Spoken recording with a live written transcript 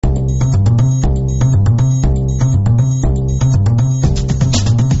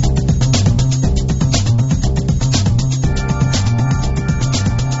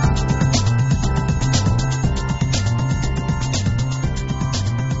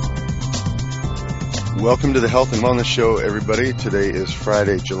Welcome to the Health and Wellness Show, everybody. Today is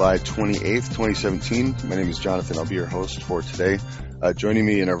Friday, July 28th, 2017. My name is Jonathan. I'll be your host for today. Joining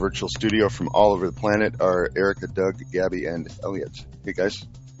me in our virtual studio from all over the planet are Erica, Doug, Gabby, and Elliot. Hey, guys.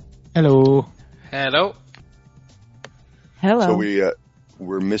 Hello. Hello. Hello. So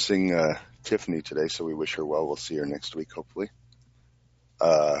we're missing Tiffany today, so we wish her well. We'll see her next week, hopefully.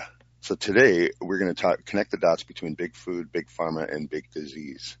 So today we're going to connect the dots between big food, big pharma, and big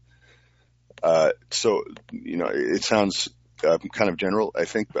disease. So, it sounds kind of general, I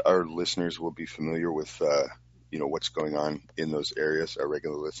think, but our listeners will be familiar with, what's going on in those areas, our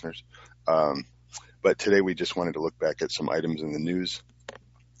regular listeners. But today we just wanted to look back at some items in the news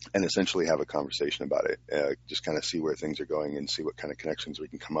and essentially have a conversation about it, just kind of see where things are going and see what kind of connections we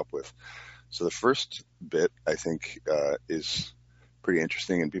can come up with. So the first bit, I think, is pretty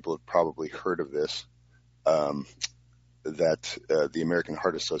interesting, and people have probably heard of this. That the American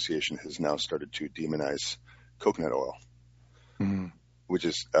Heart Association has now started to demonize coconut oil, which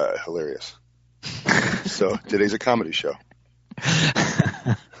is hilarious. So today's a comedy show.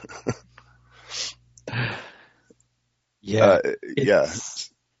 Yeah.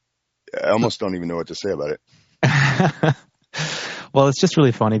 I almost don't even know what to say about it. Well, it's just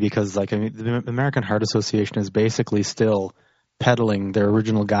really funny because, the American Heart Association is basically still peddling their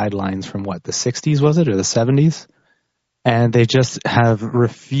original guidelines from the 60s, was it, or the 70s? And they just have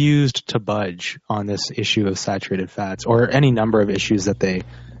refused to budge on this issue of saturated fats or any number of issues that they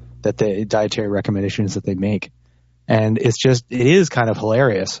dietary recommendations that they make. And it is kind of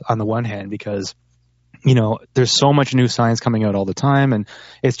hilarious on the one hand because, there's so much new science coming out all the time, and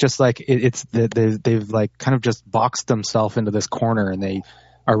it's just like they've kind of just boxed themselves into this corner, and they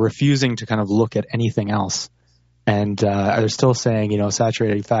are refusing to kind of look at anything else. And they're still saying,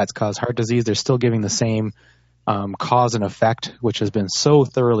 saturated fats cause heart disease. They're still giving the same cause and effect, which has been so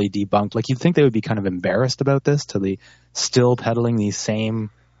thoroughly debunked. You'd think they would be kind of embarrassed about this, to be still peddling these same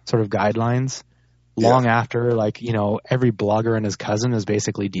sort of guidelines long after, every blogger and his cousin has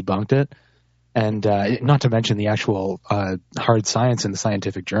basically debunked it. And not to mention the actual hard science in the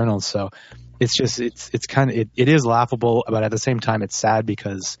scientific journals. So it's it is laughable, but at the same time, it's sad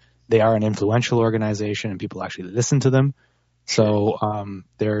because they are an influential organization and people actually listen to them. So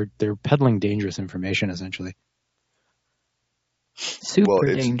they're peddling dangerous information, essentially.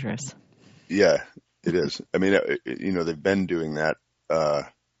 Super dangerous. Yeah, it is. I mean, they've been doing that,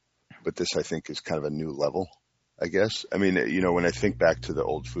 but this, I think, is kind of a new level, I guess. I mean, when I think back to the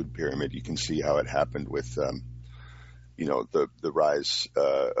old food pyramid, you can see how it happened with, the rise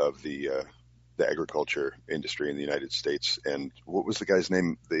of the agriculture industry in the United States. And what was the guy's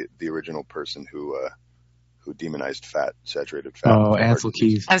name? The original person who demonized saturated fat. Oh, Ansel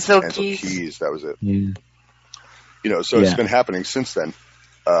Keys. Ansel Keys. That was it. Yeah. It's been happening since then.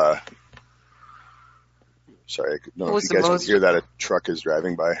 Sorry, I don't know if you guys can hear that. A truck is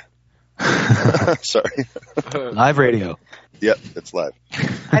driving by. Sorry. Live radio. Yep, it's live.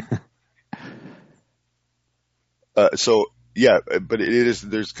 But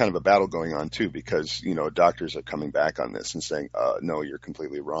there's kind of a battle going on too, because, doctors are coming back on this and saying, no, you're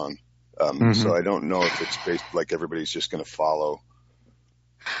completely wrong. So I don't know if it's based everybody's just going to follow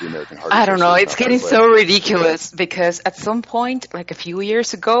the American Heart Association. I don't know. It's getting so ridiculous because at some point, a few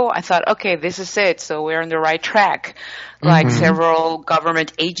years ago, I thought, okay, this is it. So we're on the right track. Several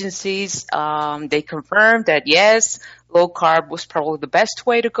government agencies, they confirmed that yes, low carb was probably the best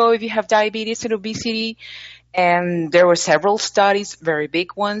way to go if you have diabetes and obesity. And there were several studies, very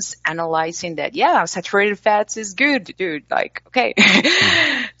big ones, analyzing that, saturated fats is good, dude. Okay.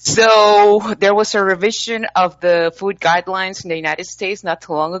 So there was a revision of the food guidelines in the United States not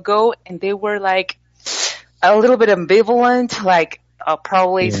too long ago, and they were a little bit ambivalent,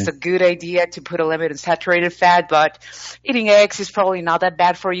 probably it's a good idea to put a limit on saturated fat, but eating eggs is probably not that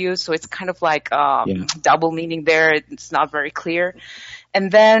bad for you. So it's kind of double meaning there. It's not very clear. And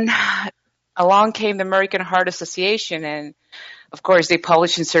then along came the American Heart Association, and of course they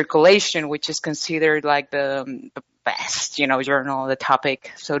publish in Circulation, which is considered the best, journal on the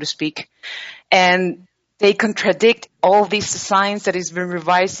topic, so to speak. And they contradict all this science that has been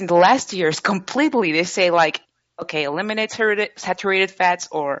revised in the last years completely. They say okay, eliminate saturated fats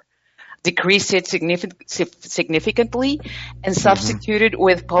or decrease it significantly and substitute it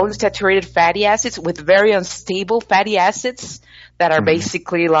with polyunsaturated fatty acids, with very unstable fatty acids that are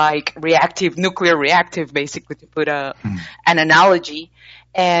basically nuclear reactive, basically, to put an analogy.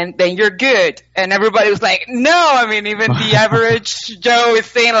 And then you're good. And everybody was like, no, I mean, even the average Joe is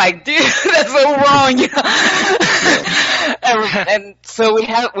saying dude, that's so wrong, And so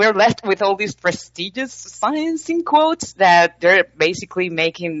we're left with all these prestigious science in quotes that they're basically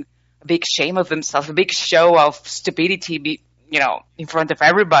making a big shame of themselves, a big show of stupidity, in front of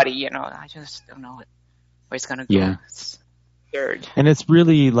everybody. I just don't know where it's gonna go. Yeah. It's weird. And it's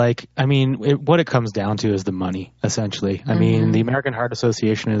really like, I mean, what it comes down to is the money, essentially. I mean, the American Heart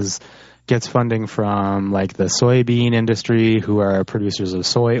Association gets funding from like the soybean industry, who are producers of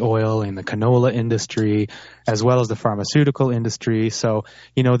soy oil, and the canola industry, as well as the pharmaceutical industry. So,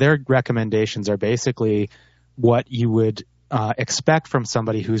 their recommendations are basically what you would expect from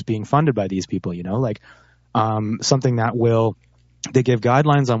somebody who's being funded by these people, something that they give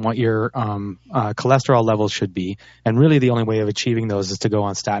guidelines on what your cholesterol levels should be. And really the only way of achieving those is to go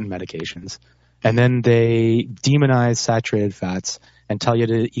on statin medications. And then they demonize saturated fats and tell you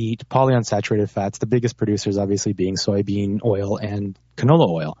to eat polyunsaturated fats, the biggest producers obviously being soybean oil and canola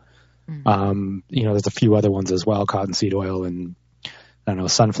oil. There's a few other ones as well, cottonseed oil and, I don't know,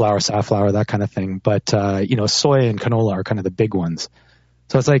 sunflower, safflower, that kind of thing. But, soy and canola are kind of the big ones.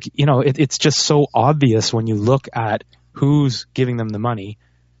 So it's like, it's just so obvious when you look at who's giving them the money,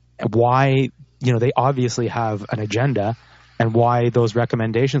 and why, they obviously have an agenda, and why those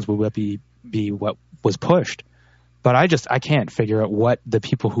recommendations will be what was pushed. But I can't figure out what the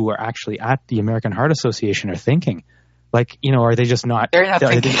people who are actually at the American Heart Association are thinking. Like, are they just not? They're not are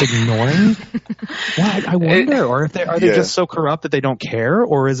they thinking. just ignoring? Well, I wonder. Or if are they just so corrupt that they don't care,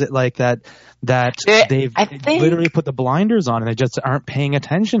 or is it like that they've literally put the blinders on and they just aren't paying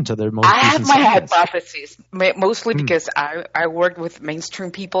attention to their most? I have my hypothesis, mostly because I work with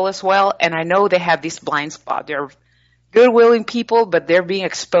mainstream people as well, and I know they have this blind spot. They're good-willing people, but they're being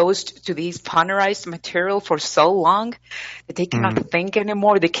exposed to these ponderized material for so long that they cannot think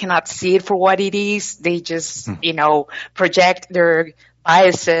anymore. They cannot see it for what it is. They just, project their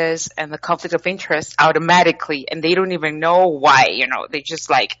biases and the conflict of interest automatically, and they don't even know why. They just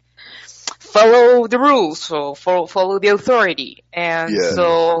follow the rules, so follow the authority. And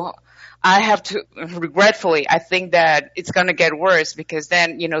so I have to, regretfully, I think that it's going to get worse, because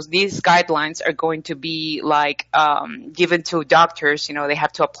then, these guidelines are going to be given to doctors, they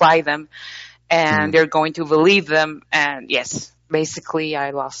have to apply them, and they're going to believe them. And yes, basically I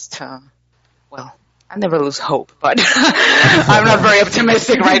lost, I never lose hope, but I'm not very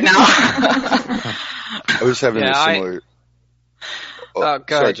optimistic right now. I was having a similar. Go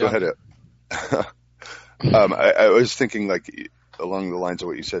ahead. I was thinking along the lines of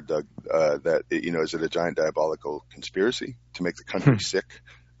what you said, Doug, that, is it a giant diabolical conspiracy to make the country sick?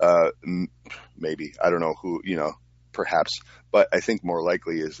 Maybe. I don't know who, perhaps. But I think more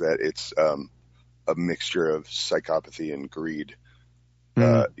likely is that it's a mixture of psychopathy and greed,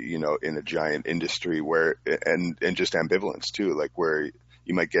 in a giant industry where, and just ambivalence too, where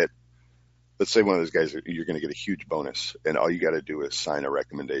you might get, let's say one of those guys, you're going to get a huge bonus, and all you got to do is sign a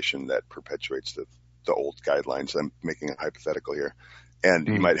recommendation that perpetuates the old guidelines. I'm making a hypothetical here. And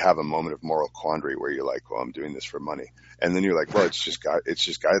you might have a moment of moral quandary where you're like, well, I'm doing this for money. And then you're like, well, it's just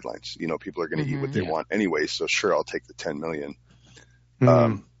guidelines. People are going to eat what they want anyway. So sure, I'll take the 10 million.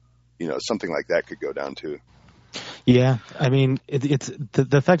 Something like that could go down too. Yeah. I mean, it's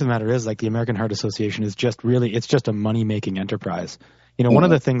the fact of the matter is, the American Heart Association is just it's just a money-making enterprise. One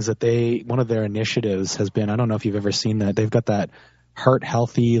of the things that one of their initiatives has been, I don't know if you've ever seen that, they've got that heart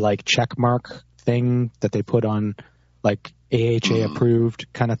healthy, check mark thing that they put on, AHA approved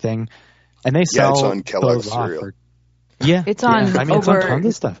kind of thing. And they sell it's on Kellogg's those cereal. It's on it's on tons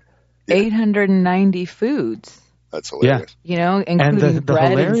of stuff. 890 foods. That's hilarious. Including the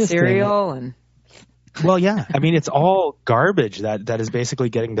bread and hilarious cereal and. Well, yeah. I mean, it's all garbage that is basically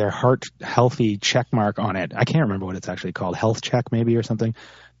getting their heart healthy check mark on it. I can't remember what it's actually called, health check maybe or something.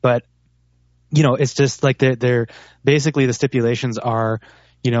 But, it's just they're basically the stipulations are,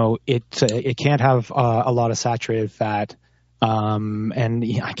 it can't have a lot of saturated fat. And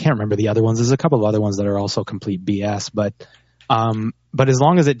I can't remember the other ones. There's a couple of other ones that are also complete BS, but as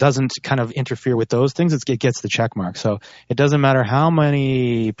long as it doesn't kind of interfere with those things, it gets the check mark. So it doesn't matter how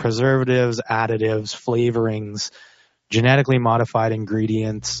many preservatives, additives, flavorings, genetically modified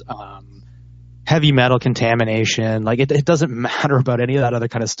ingredients, heavy metal contamination. It doesn't matter about any of that other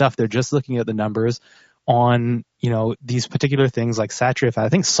kind of stuff. They're just looking at the numbers on, these particular things like saturated fat. I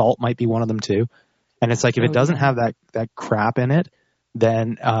think salt might be one of them too. And it's if it doesn't have that crap in it,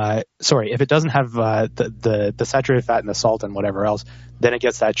 then if it doesn't have the saturated fat and the salt and whatever else, then it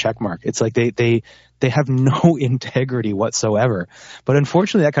gets that check mark. It's they have no integrity whatsoever. But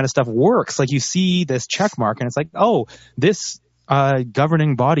unfortunately, that kind of stuff works. You see this check mark, and it's this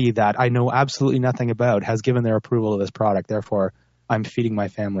governing body that I know absolutely nothing about has given their approval of this product. Therefore, I'm feeding my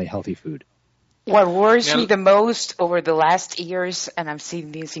family healthy food. What worries me the most over the last years, and I'm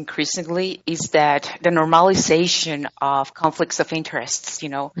seeing this increasingly, is that the normalization of conflicts of interests,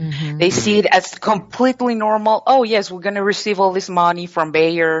 they see it as completely normal. Oh, yes, we're going to receive all this money from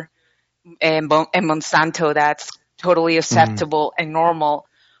Bayer and Monsanto. That's totally acceptable and normal.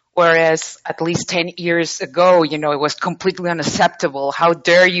 Whereas at least 10 years ago, it was completely unacceptable. How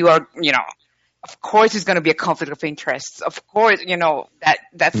dare you of course it's going to be a conflict of interests. Of course,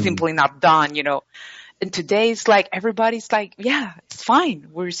 that's simply not done, And today it's like everybody's like, yeah, it's fine.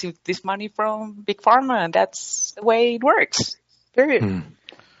 We received this money from Big Pharma and that's the way it works. Period.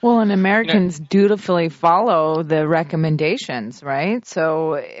 Well, and Americans dutifully follow the recommendations, right?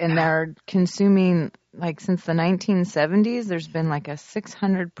 So, and they're consuming, since the 1970s, there's been a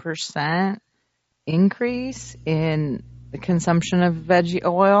 600% increase in the consumption of veggie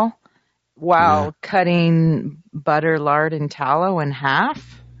oil while cutting butter, lard, and tallow in half.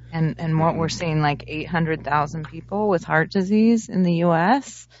 And what we're seeing, 800,000 people with heart disease in the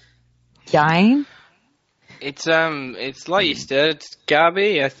U.S. dying. It's like you said,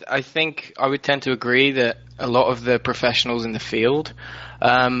 Gabby. I think I would tend to agree that a lot of the professionals in the field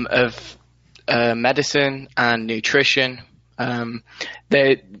of medicine and nutrition, I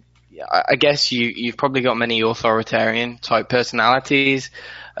guess you've probably got many authoritarian type personalities,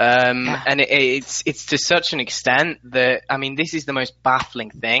 and it's to such an extent that this is the most baffling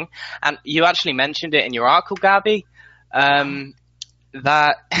thing. And you actually mentioned it in your article, Gabby,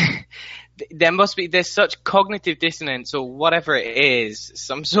 that. There's such cognitive dissonance or whatever it is,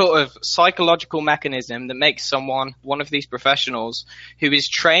 some sort of psychological mechanism that makes one of these professionals who is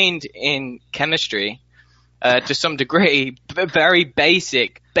trained in chemistry to some degree, very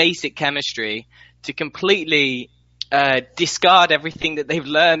basic chemistry, to completely discard everything that they've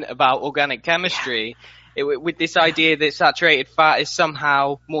learned about organic chemistry with this idea that saturated fat is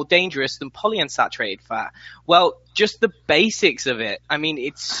somehow more dangerous than polyunsaturated fat. Well, just the basics of it.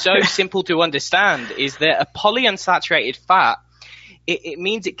 It's so simple to understand, is that a polyunsaturated fat, it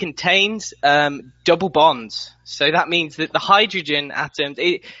means it contains double bonds. So that means that the hydrogen atoms,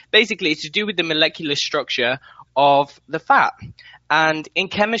 basically it's to do with the molecular structure of the fat. And in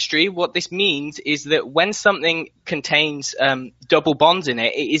chemistry, what this means is that when something contains double bonds in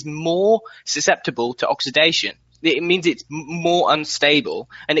it, it is more susceptible to oxidation. It means it's more unstable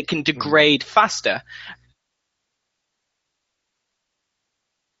and it can degrade faster.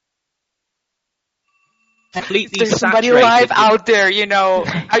 Completely There's somebody alive out there,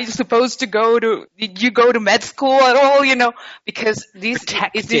 Are you supposed to did you go to med school at all, Because these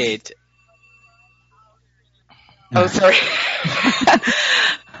protected. Oh, sorry.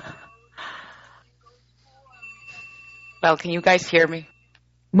 Well, can you guys hear me?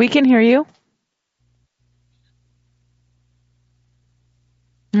 We can hear you.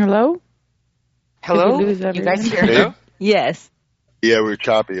 Hello? Hello? You guys hear me? Yes. Yeah, we're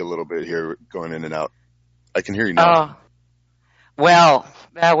choppy a little bit here, going in and out. I can hear you now. Well,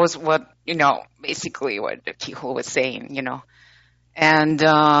 that was basically what Kehoe was saying, And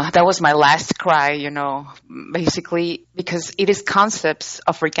that was my last cry, basically, because it is concepts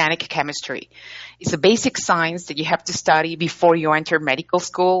of organic chemistry. It's a basic science that you have to study before you enter medical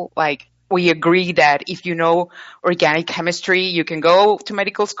school. We agree that if you know organic chemistry, you can go to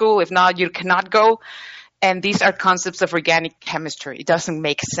medical school. If not, you cannot go. And these are concepts of organic chemistry. It doesn't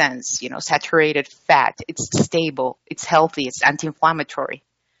make sense, saturated fat. It's stable. It's healthy. It's anti-inflammatory.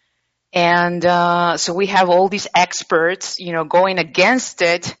 And so we have all these experts, going against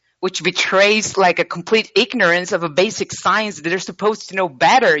it, which betrays a complete ignorance of a basic science that they're supposed to know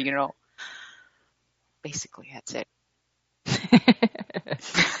better, Basically, that's it.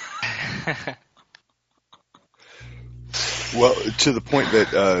 Well, to the point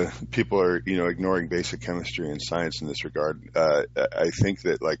that people are, ignoring basic chemistry and science in this regard, I think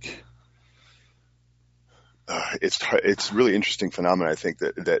that it's really interesting phenomenon. I think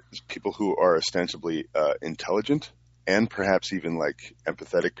that people who are ostensibly intelligent and perhaps even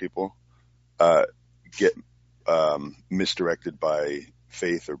empathetic people get misdirected by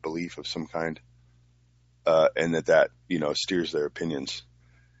faith or belief of some kind, and that steers their opinions.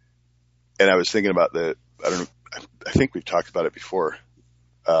 And I was thinking about I think we've talked about it before,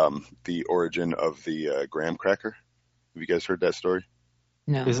 the origin of the graham cracker. Have you guys heard that story?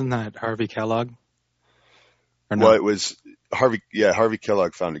 No. Isn't that Harvey Kellogg? No? Well, it was Harvey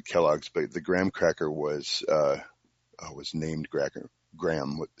Kellogg founded Kellogg's, but the graham cracker was named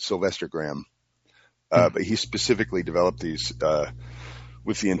Graham, Sylvester Graham. But he specifically developed these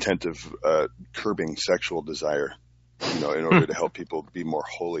with the intent of curbing sexual desire. in order to help people be more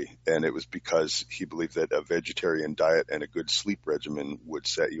holy. And it was because he believed that a vegetarian diet and a good sleep regimen would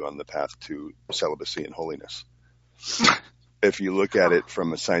set you on the path to celibacy and holiness. If you look at it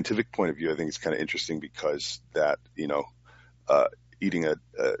from a scientific point of view, I think it's kind of interesting because that, eating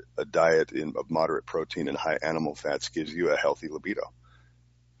a diet of moderate protein and high animal fats gives you a healthy libido.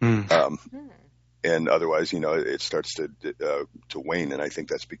 And otherwise, it starts to wane. And I think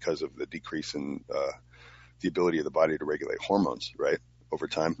that's because of the decrease in the ability of the body to regulate hormones, right, over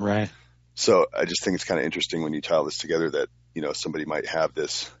time. Right. So I just think it's kind of interesting when you tie all this together that, somebody might have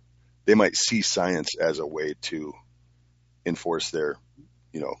this, they might see science as a way to enforce their,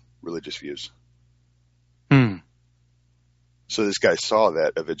 religious views. So this guy saw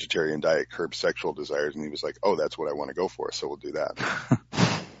that a vegetarian diet curbs sexual desires, and he was like, oh, that's what I want to go for, so we'll do that.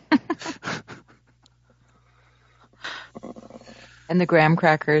 And the graham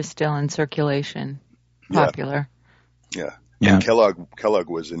cracker is still in circulation. Popular. Yeah. And Kellogg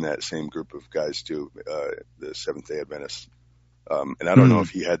was in that same group of guys too, the Seventh-day Adventists. And I don't know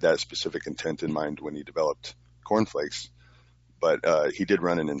if he had that specific intent in mind when he developed cornflakes, but he did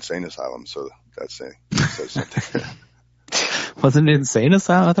run an insane asylum, so that says something. Wasn't it insane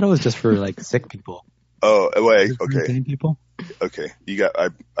asylum? I thought it was just for like sick people. Oh, wait, okay. Insane people? Okay.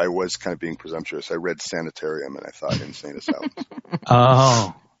 I was kind of being presumptuous. I read sanitarium and I thought insane asylums.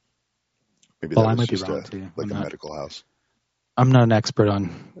 Oh. Maybe that I was might be just wrong too. like a medical house. I'm not an expert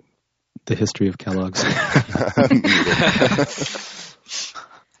on the history of Kellogg's.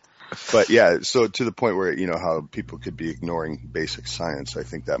 But yeah, so to the point where, how people could be ignoring basic science, I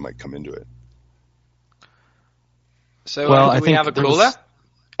think that might come into it. So do we have a caller?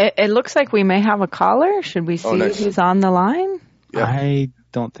 It looks like we may have a caller. Should we see nice. who's on the line? Yeah. I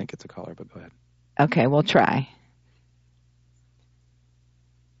don't think it's a caller, but go ahead. Okay, we'll try.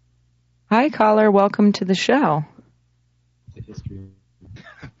 Hi, caller. Welcome to the show. The history.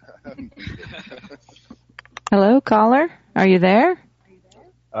 Hello, caller. Are you there?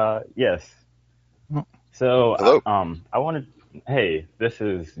 Yes. So, hello. Hey, this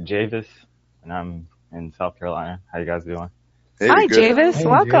is Javis, and I'm in South Carolina. How you guys doing? Hey, Hi, good. Javis. Hey,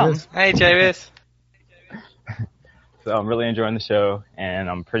 Welcome. Javis. Hey, Javis. So I'm really enjoying the show, and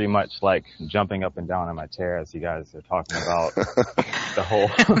I'm pretty much like jumping up and down in my chair as you guys are talking about the whole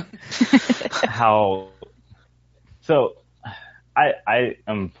how. So I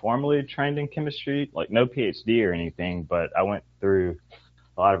am formally trained in chemistry, like no PhD or anything, but I went through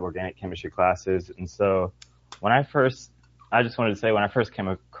a lot of organic chemistry classes. And so I just wanted to say when I first came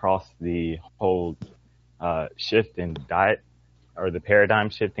across the whole shift in diet, or the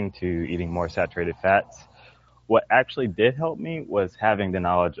paradigm shifting to eating more saturated fats, what actually did help me was having the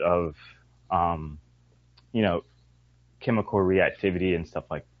knowledge of, chemical reactivity and stuff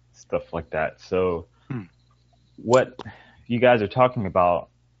like that. So what you guys are talking about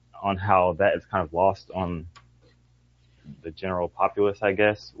on how that is kind of lost on the general populace, I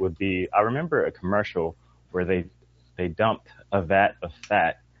guess, would be, I remember a commercial where they dumped a vat of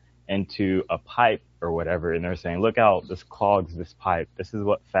fat into a pipe or whatever, and they're saying, look out, this clogs this pipe. This is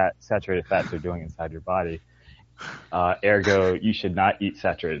what saturated fats are doing inside your body. Ergo, you should not eat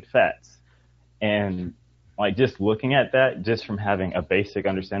saturated fats. And like just looking at that, just from having a basic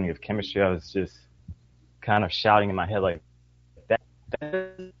understanding of chemistry, I was just kind of shouting in my head like,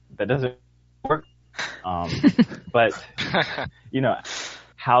 that doesn't work. But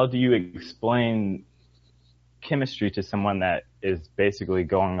how do you explain chemistry to someone that is basically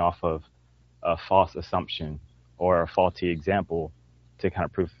going off of a false assumption or a faulty example to kind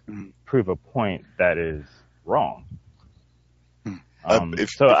of prove a point that is wrong? I think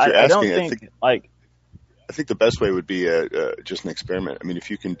the best way would be just an experiment. I mean, if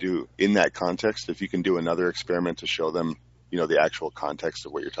you can do in that context, if you can do another experiment to show them, the actual context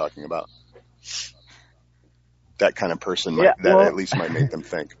of what you're talking about, that kind of person at least might make them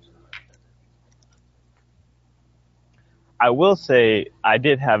think. I will say I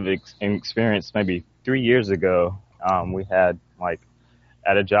did have an experience maybe 3 years ago. We had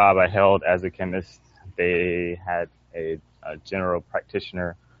at a job I held as a chemist, they had a general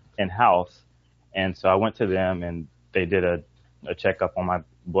practitioner in-house. And so I went to them and they did a checkup on my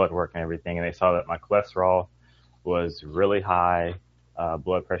blood work and everything. And they saw that my cholesterol was really high,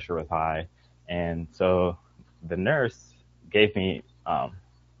 blood pressure was high. And so the nurse gave me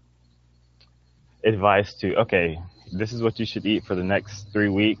advice to, okay, this is what you should eat for the next 3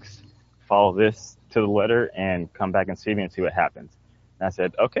 weeks. Follow this to the letter and come back and see me and see what happens. And I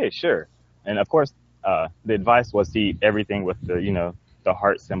said, okay, sure. And of course, the advice was to eat everything with the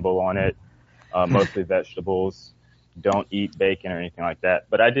heart symbol on it, mostly vegetables. Don't eat bacon or anything like that.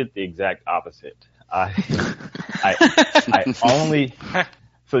 But I did the exact opposite. I only,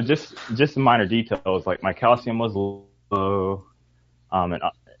 so just minor details, like my calcium was low,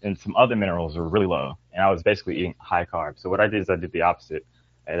 and some other minerals were really low, and I was basically eating high carb. So what I did is I did the opposite.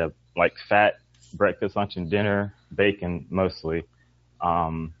 I had a like fat breakfast, lunch, and dinner, bacon mostly,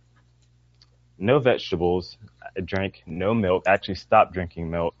 no vegetables. I drank no milk. I actually stopped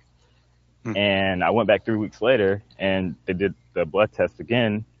drinking milk. And I went back 3 weeks later, and they did the blood test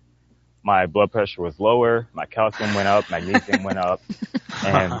again. My blood pressure was lower. My calcium went up. Magnesium went up.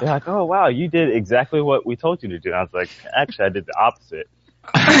 And they're like, oh, wow, you did exactly what we told you to do. And I was like, actually, I did the opposite.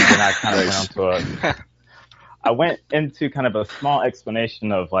 And then I kind of I went into kind of a small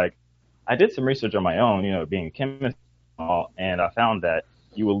explanation of like, I did some research on my own, being a chemist and all, and I found that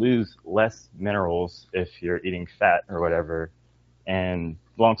you will lose less minerals if you're eating fat or whatever. And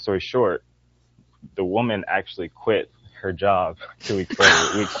long story short, the woman actually quit her job 2 weeks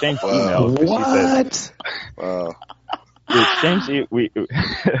later. We exchanged emails. What? She said, wow.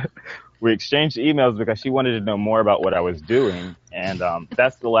 We exchanged emails because she wanted to know more about what I was doing, and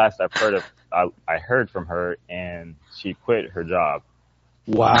that's the last I've heard of. I heard from her, and she quit her job.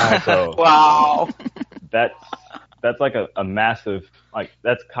 Wow! So Wow. That's like a massive, like,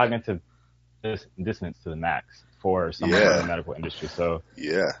 that's cognitive dissonance to the max for someone in the medical industry. So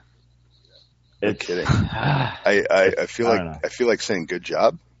yeah, no kidding. I feel like saying good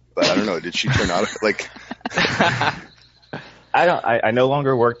job, but I don't know. Did she turn out like? I no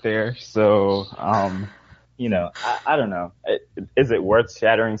longer work there, so I don't know. Is it worth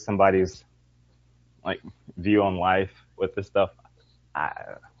shattering somebody's like view on life with this stuff?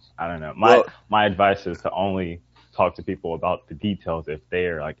 I don't know. My advice is to only talk to people about the details if they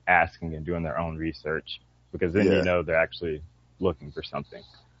are like asking and doing their own research, because then they're actually looking for something.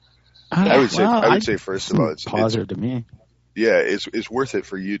 I would say first of all, it's positive to me. Yeah, it's worth it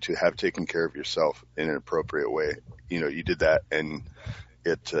for you to have taken care of yourself in an appropriate way. You did that, and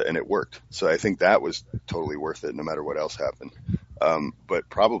it worked. So I think that was totally worth it, no matter what else happened. But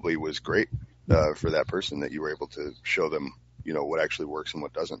probably was great for that person that you were able to show them, what actually works and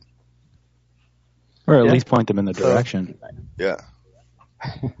what doesn't. Or at least point them in the direction. Yeah.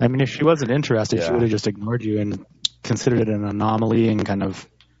 I mean, if she wasn't interested, she would have just ignored you and considered it an anomaly and kind of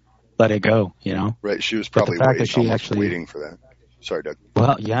let it go, Right. She was probably waiting for that. Sorry, Doug.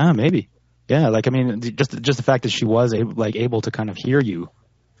 Well, yeah, maybe. Yeah, like, I mean, just the fact that she was able to kind of hear you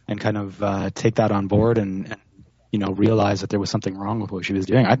and kind of take that on board and realize that there was something wrong with what she was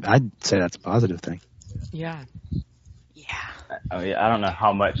doing. I'd say that's a positive thing. Yeah. I don't know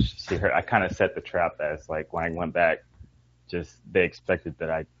how much she heard. I kind of set the trap as like when I went back, they expected that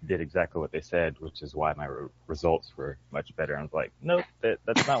I did exactly what they said, which is why my results were much better. I was like, nope,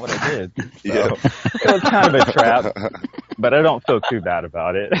 that's not what I did. So it was kind of a trap, but I don't feel too bad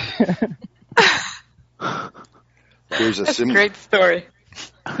about it. That's a great story.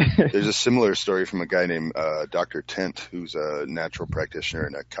 There's a similar story from a guy named Dr. Tent, who's a natural practitioner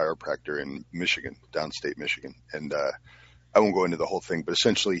and a chiropractor in Michigan, downstate Michigan. And I won't go into the whole thing, but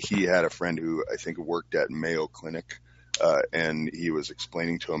essentially he had a friend who I think worked at Mayo Clinic, and he was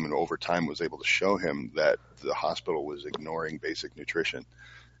explaining to him and over time was able to show him that the hospital was ignoring basic nutrition.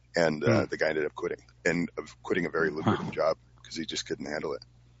 And the guy ended up quitting a very lucrative job because he just couldn't handle it.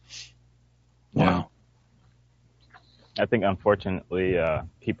 Wow. I think, unfortunately,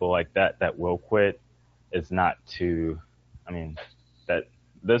 people like that will quit is not that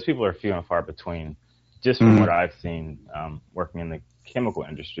those people are few and far between, just from what I've seen working in the chemical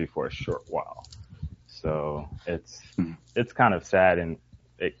industry for a short while. So it's kind of sad, and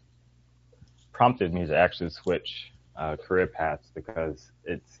it prompted me to actually switch career paths because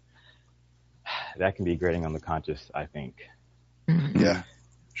that can be grating on the conscience, I think. Yeah,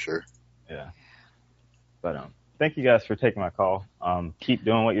 sure. Yeah. But thank you guys for taking my call. Keep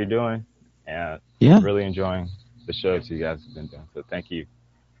doing what you're doing, and really enjoying the shows you guys have been doing. So thank you.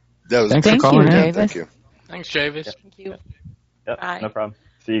 Thanks for calling in. Javis. Thank you. Thanks, Javis. Yep. Thank you. Yep, Bye. no problem.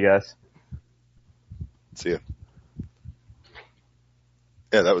 See you guys. See ya.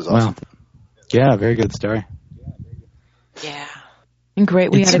 Yeah, that was awesome. Wow. Yeah, very good story. Yeah. And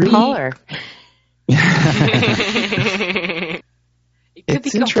great, we had a caller. It could be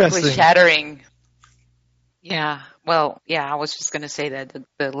It's completely interesting. shattering. Yeah. Well, yeah, I was just going to say that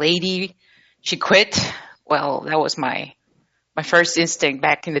the lady, she quit. Well, that was my first instinct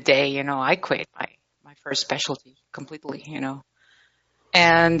back in the day. I quit my first specialty completely,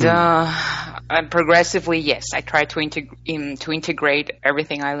 And progressively, yes, I try to integrate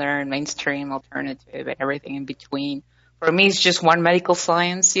everything I learned, mainstream, alternative, and everything in between. For me, it's just one medical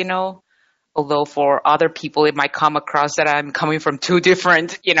science, although for other people, it might come across that I'm coming from two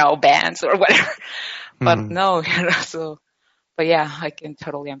different, bands or whatever. But no, so, but yeah, I can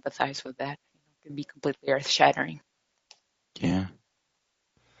totally empathize with that. It can be completely earth-shattering. Yeah.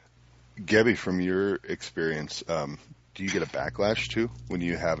 Gabby, from your experience, do you get a backlash too when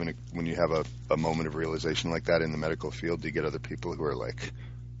you have a moment of realization like that in the medical field? Do you get other people who are like,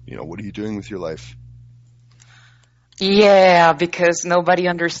 what are you doing with your life? Yeah, because nobody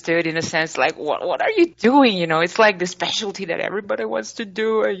understood, in a sense, like, what are you doing? It's like the specialty that everybody wants to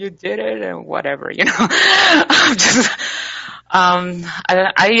do, and you did it, and whatever,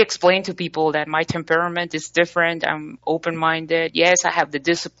 I explain to people that my temperament is different. I'm open-minded. Yes, I have the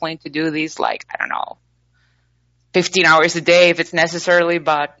discipline to do these, like, I don't know, 15 hours a day if it's necessarily,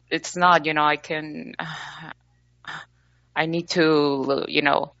 but it's not, I need to,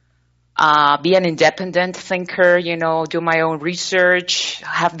 be an independent thinker, do my own research,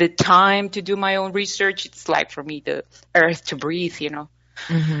 have the time to do my own research. It's like, for me, the earth to breathe,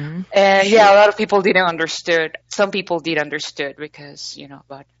 Mm-hmm. And yeah, a lot of people didn't understood. Some people did understood because,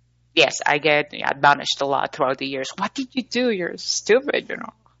 but yes, I get admonished a lot throughout the years. What did you do? You're stupid,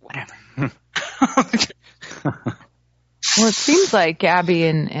 whatever. Well, it seems like, Gabby,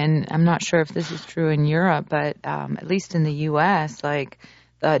 and I'm not sure if this is true in Europe, but at least in the U.S., like,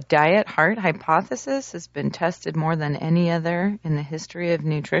 the diet heart hypothesis has been tested more than any other in the history of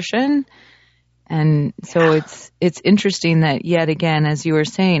nutrition. And so it's interesting that, yet again, as you were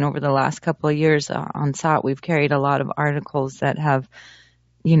saying, over the last couple of years on SOT, we've carried a lot of articles that have,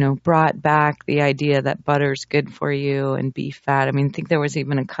 brought back the idea that butter's good for you and beef fat. I mean, I think there was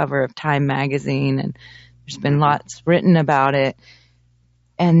even a cover of Time magazine, and there's been lots written about it.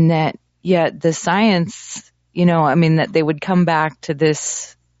 And that, yet the science, that they would come back to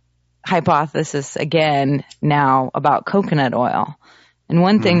this hypothesis again now about coconut oil. And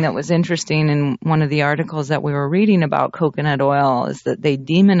one thing that was interesting in one of the articles that we were reading about coconut oil is that they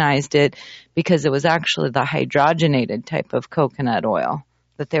demonized it because it was actually the hydrogenated type of coconut oil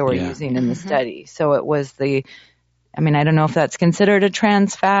that they were using in the study. So it was I don't know if that's considered a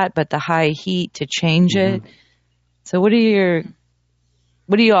trans fat, but the high heat to change it. So what do you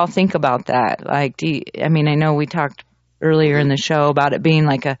all think about that? Like, I know we talked earlier in the show about it being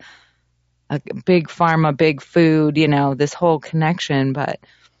like a big pharma, big food, this whole connection, but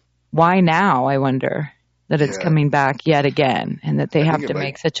why now, I wonder, that it's coming back yet again and that they have to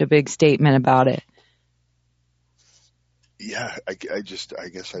make such a big statement about it? Yeah, I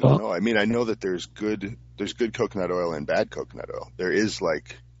guess I don't know. I know that there's good coconut oil and bad coconut oil. There is,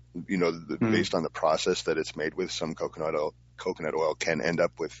 like, based on the process that it's made with, some coconut oil can end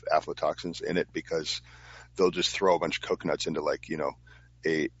up with aflatoxins in it because they'll just throw a bunch of coconuts into, like,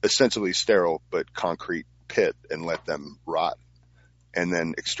 a ostensibly sterile but concrete pit and let them rot and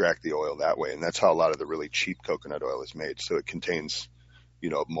then extract the oil that way. And that's how a lot of the really cheap coconut oil is made. So it contains,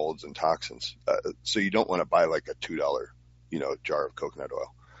 molds and toxins. So you don't want to buy like a $2, jar of coconut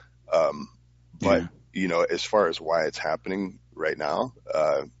oil. But, as far as why it's happening right now,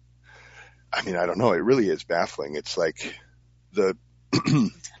 I don't know. It really is baffling. It's like the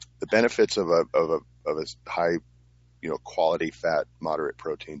benefits of a high, quality fat, moderate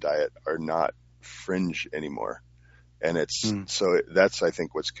protein diet are not fringe anymore. And so that's, I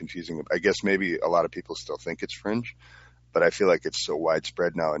think, what's confusing. I guess maybe a lot of people still think it's fringe, but I feel like it's so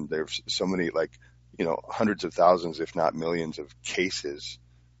widespread now, and there's so many, like, hundreds of thousands, if not millions, of cases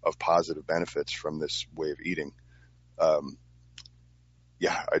of positive benefits from this way of eating. I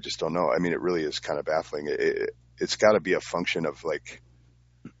just don't know. It really is kind of baffling. It's got to be a function of, like,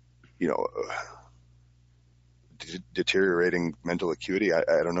 deteriorating mental acuity.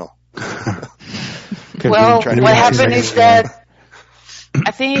 I don't know. Well, what happened is that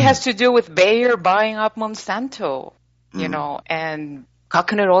I think it has to do with Bayer buying up Monsanto, and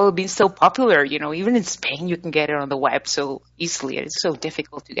coconut oil being so popular. Even in Spain you can get it on the web so easily. It's so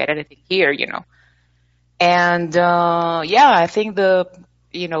difficult to get anything here, And I think the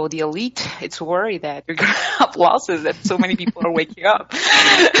elite, it's worried that you're going to have losses, that so many people are waking up.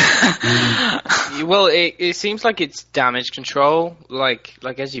 Well, it seems like it's damage control, like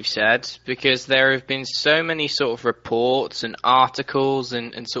as you've said, because there have been so many sort of reports and articles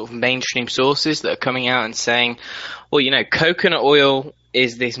and sort of mainstream sources that are coming out and saying, well, coconut oil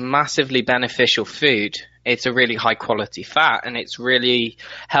is this massively beneficial food. It's a really high quality fat, and it's really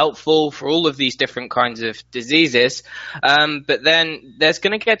helpful for all of these different kinds of diseases. But then there's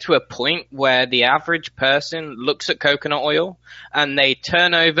going to get to a point where the average person looks at coconut oil and they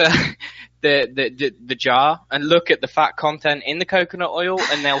turn over the jar and look at the fat content in the coconut oil,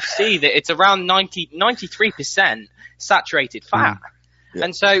 and they'll see that it's around 93% saturated fat. Yeah.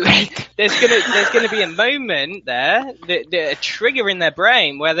 And so there's gonna be a moment there, a trigger in their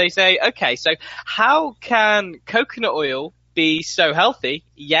brain where they say, okay, so how can coconut oil be so healthy,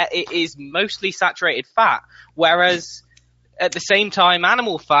 yet it is mostly saturated fat, whereas at the same time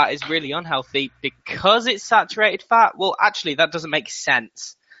animal fat is really unhealthy because it's saturated fat? Well, actually, that doesn't make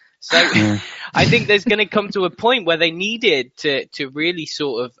sense. So I think there's going to come to a point where they needed to really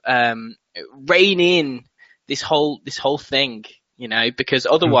sort of rein in this whole thing, you know, because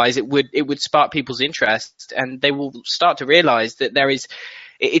otherwise it would spark people's interest, and they will start to realize that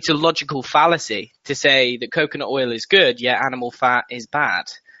it's a logical fallacy to say that coconut oil is good, yet animal fat is bad.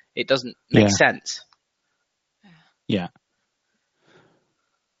 It doesn't make sense. Yeah.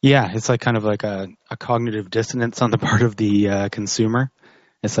 Yeah, it's like kind of like a cognitive dissonance on the part of the consumer.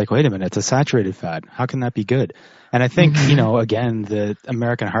 It's like, wait a minute, it's a saturated fat. How can that be good? And I think, you know, again, the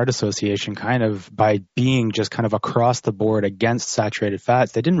American Heart Association kind of, by being just kind of across the board against saturated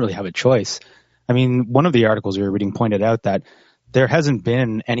fats, they didn't really have a choice. I mean, one of the articles we were reading pointed out that there hasn't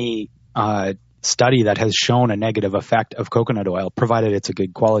been any study that has shown a negative effect of coconut oil, provided it's a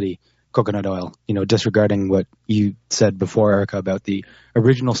good quality coconut oil, you know, disregarding what you said before, Erica, about the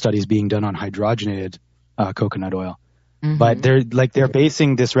original studies being done on hydrogenated coconut oil. But they're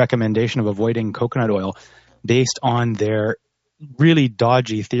basing this recommendation of avoiding coconut oil based on their really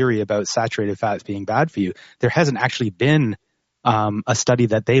dodgy theory about saturated fats being bad for you. There hasn't actually been a study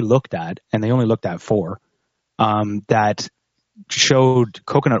that they looked at, and they only looked at 4, that showed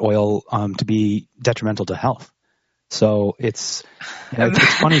coconut oil to be detrimental to health. So it's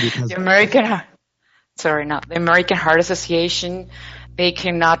funny because the American Heart Association, they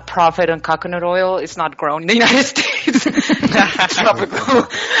cannot profit on coconut oil. It's not grown in the United States. Tropical.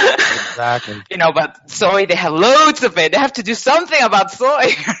 Exactly. You know, but soy, they have loads of it. They have to do something about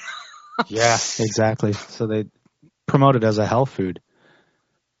soy. Yeah, exactly. So they promote it as a health food.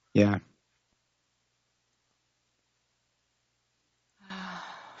 Yeah.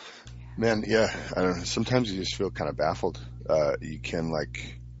 Man, yeah, I don't know. Sometimes you just feel kind of baffled. You can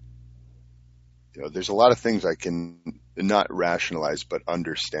there's a lot of things I can not rationalize, but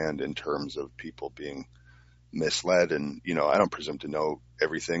understand in terms of people being misled. And, you know, I don't presume to know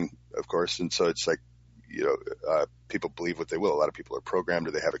everything, of course. And so it's like, you know, people believe what they will. A lot of people are programmed,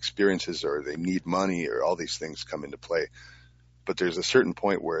 or they have experiences, or they need money, or all these things come into play. But there's a certain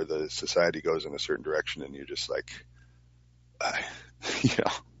point where the society goes in a certain direction, and you're just like,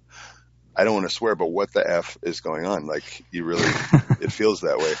 I don't want to swear, but what the F is going on? Like, you really, it feels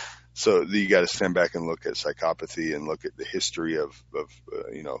that way. So you got to stand back and look at psychopathy and look at the history of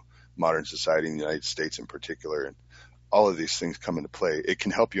modern society in the United States in particular. And all of these things come into play. It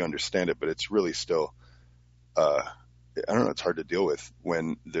can help you understand it, but it's really still, I don't know, it's hard to deal with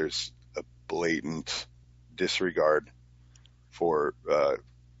when there's a blatant disregard for,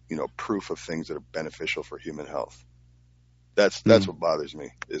 proof of things that are beneficial for human health. That's what bothers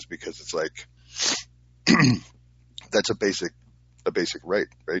me, is because it's like, that's a basic right?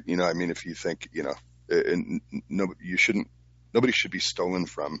 You know, I mean, if you think, you know, nobody should be stolen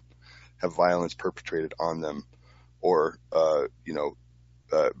from, have violence perpetrated on them, or,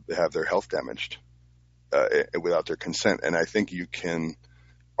 have their health damaged, without their consent. And I think you can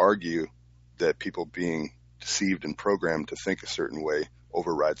argue that people being deceived and programmed to think a certain way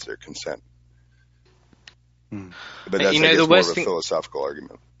overrides their consent. But that's, I guess, more of a philosophical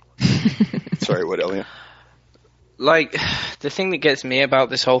argument. Sorry, what, Elliot? Like, the thing that gets me about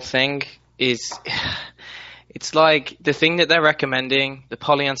this whole thing is, it's like the thing that they're recommending, the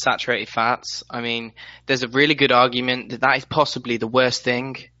polyunsaturated fats. I mean, there's a really good argument that is possibly the worst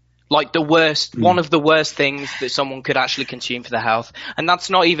thing. Like the worst, one of the worst things that someone could actually consume for their health. And that's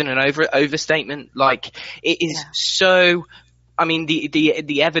not even an overstatement. Like, it is so... I mean,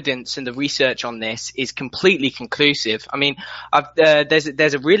 the evidence and the research on this is completely conclusive. I mean,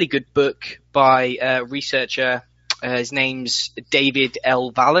 there's a really good book by a researcher. His name's David L.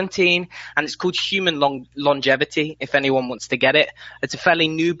 Valentine, and it's called Human Longevity, if anyone wants to get it. It's a fairly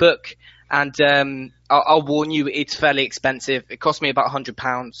new book, and I'll warn you, it's fairly expensive. It cost me about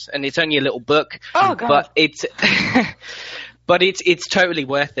 £100, and it's only a little book. Oh, God. But it's totally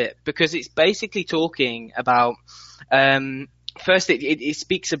worth it, because it's basically talking about... First, it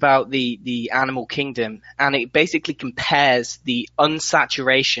speaks about the animal kingdom, and it basically compares the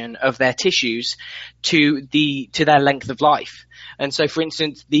unsaturation of their tissues to their length of life. And so, for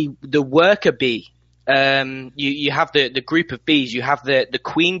instance, the worker bee, you have the group of bees. You have the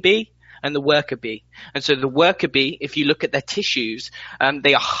queen bee and the worker bee. And so the worker bee, if you look at their tissues,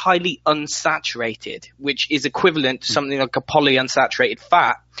 they are highly unsaturated, which is equivalent to something like a polyunsaturated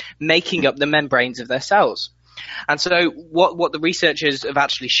fat making up the membranes of their cells. And so what the researchers have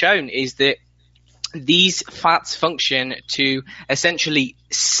actually shown is that these fats function to essentially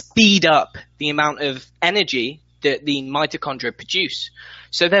speed up the amount of energy that the mitochondria produce.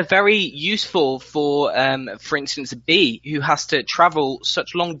 So they're very useful for instance, a bee who has to travel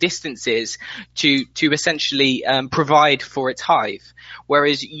such long distances to essentially provide for its hive.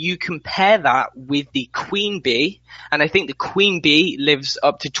 Whereas you compare that with the queen bee, and I think the queen bee lives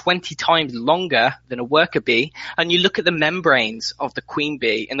up to 20 times longer than a worker bee, and you look at the membranes of the queen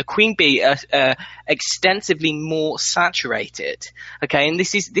bee, and the queen bee are extensively more saturated. Okay, and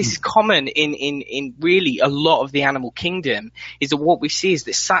this is common in really a lot of the animal kingdom, is that what we see is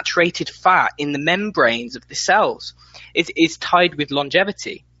that saturated fat in the membranes of the cells is tied with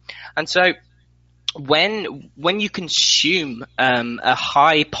longevity. And so when you consume a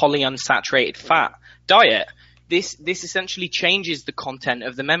high polyunsaturated fat diet, this essentially changes the content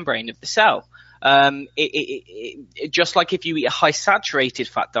of the membrane of the cell. Just like if you eat a high saturated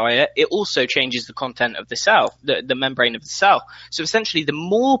fat diet, it also changes the content of the cell, the membrane of the cell. So essentially, the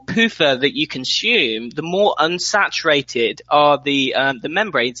more PUFA that you consume, the more unsaturated are the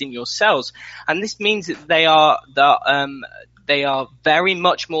membranes in your cells, and this means that they are very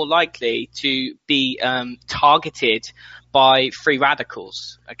much more likely to be targeted by free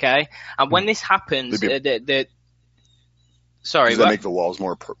radicals. Okay, and when this happens, Sorry, does that make the walls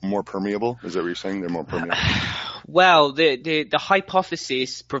more permeable? Is that what you're saying? They're more permeable? Well, the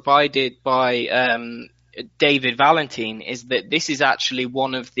hypothesis provided by David Valentine is that this is actually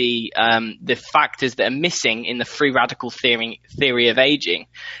one of the factors that are missing in the free radical theory of aging.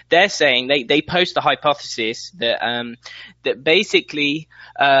 They're saying they post the hypothesis that that basically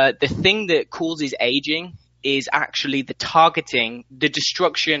the thing that causes aging is actually the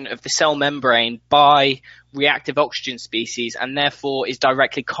destruction of the cell membrane by reactive oxygen species, and therefore is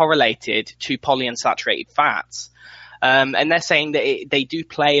directly correlated to polyunsaturated fats. And they're saying that they do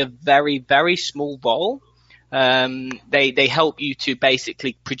play a very, very small role. They help you to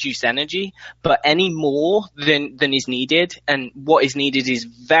basically produce energy, but any more than is needed, and what is needed is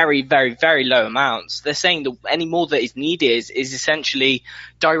very, very, very low amounts. They're saying that any more that is needed is essentially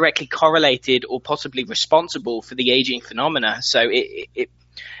directly correlated or possibly responsible for the aging phenomena. So it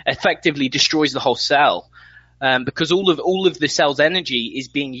effectively destroys the whole cell, because all of the cell's energy is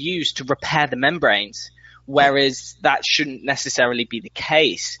being used to repair the membranes, whereas that shouldn't necessarily be the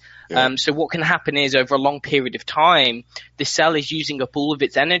case. So what can happen is, over a long period of time, the cell is using up all of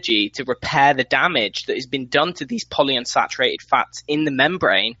its energy to repair the damage that has been done to these polyunsaturated fats in the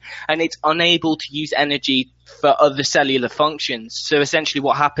membrane, and it's unable to use energy for other cellular functions. So essentially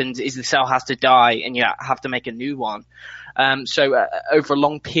what happens is the cell has to die and you have to make a new one. So over a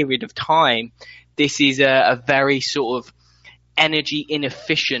long period of time, this is a very sort of energy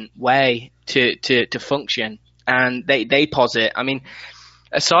inefficient way to function. And they posit, I mean,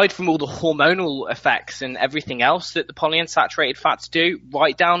 aside from all the hormonal effects and everything else that the polyunsaturated fats do,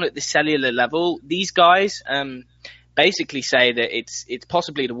 right down at the cellular level, these guys basically say that it's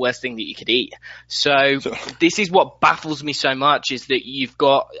possibly the worst thing that you could eat. So this is what baffles me so much, is that you've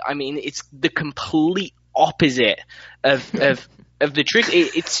got, I mean, it's the complete opposite of the truth.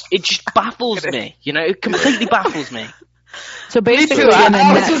 It just baffles me, you know, it completely baffles me. So basically,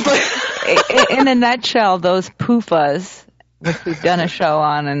 in a nutshell, those PUFAs, which we've done a show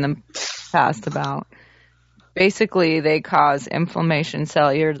on in the past about, basically they cause inflammation,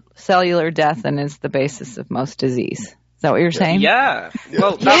 cellular death, and is the basis of most disease. Is that what you're saying? Yeah.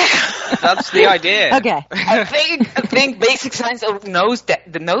 Well, that's the idea. Okay. I think basic science knows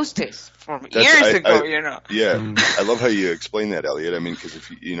the nose from years ago, you know. Yeah. I love how you explain that, Elliot. I mean, because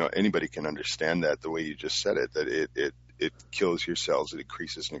if you know, anybody can understand that the way you just said it, that it kills your cells, it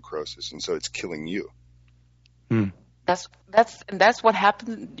increases necrosis, and so it's killing you. That's what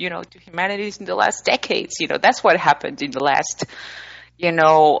happened, you know, to humanity in the last decades. You know, that's what happened in the last,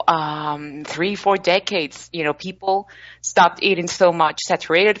 3-4 decades. You know, people stopped eating so much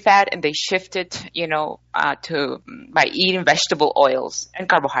saturated fat, and they shifted, by eating vegetable oils and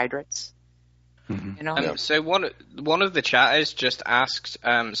carbohydrates. You know? So one of the chatters just asked,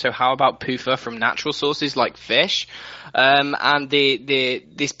 so how about PUFA from natural sources like fish? And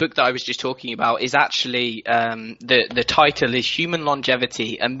this book that I was just talking about is actually, the title is Human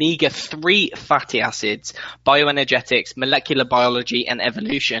Longevity, Omega-3 Fatty Acids, Bioenergetics, Molecular Biology and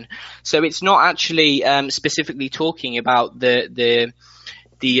Evolution. So it's not actually specifically talking about the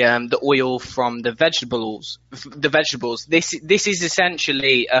the oil from the vegetables. This is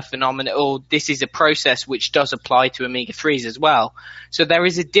essentially a phenomenon, or this is a process which does apply to omega-3s as well. So there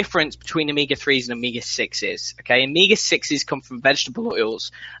is a difference between omega-3s and omega-6s. Okay, omega-6s come from vegetable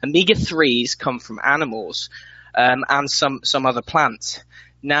oils. Omega-3s come from animals, and some other plants.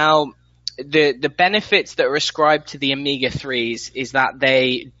 Now, the benefits that are ascribed to the omega-3s is that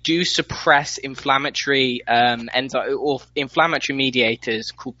they do suppress inflammatory enzyme or inflammatory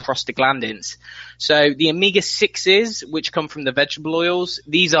mediators called prostaglandins. So the omega-6s, which come from the vegetable oils,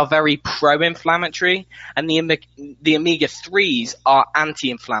 these are very pro-inflammatory, and the omega-3s are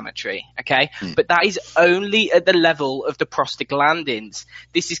anti-inflammatory. Okay, but that is only at the level of the prostaglandins.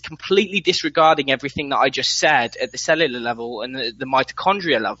 This is completely disregarding everything that I just said at the cellular level and the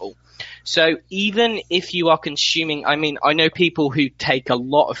mitochondria level. So even if you are consuming, I mean, I know people who take a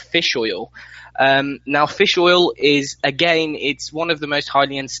lot of fish oil. Now, fish oil is, again, it's one of the most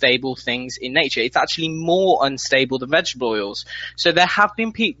highly unstable things in nature. It's actually more unstable than vegetable oils. So there have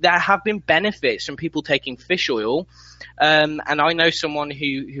been benefits from people taking fish oil. And I know someone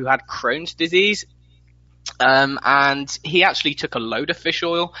who had Crohn's disease. And he actually took a load of fish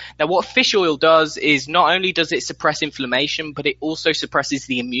oil. Now, what fish oil does is not only does it suppress inflammation, but it also suppresses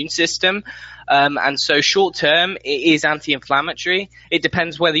the immune system. And so short term, it is anti-inflammatory. It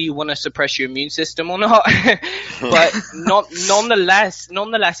depends whether you want to suppress your immune system or not. But nonetheless,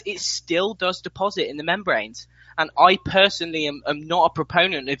 it still does deposit in the membranes. And I personally am not a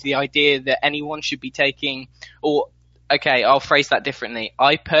proponent of the idea that anyone should be taking, or okay, I'll phrase that differently.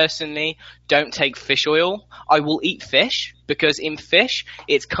 I personally don't take fish oil. I will eat fish because in fish,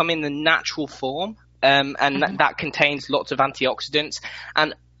 it's come in the natural form, and that contains lots of antioxidants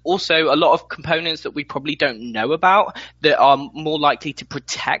and also a lot of components that we probably don't know about that are more likely to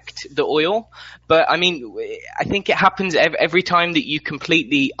protect the oil. But I mean, I think it happens every time that you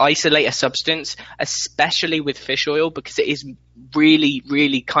completely isolate a substance, especially with fish oil, because it is really,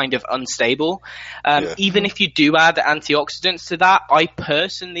 really kind of unstable. Even if you do add antioxidants to that, I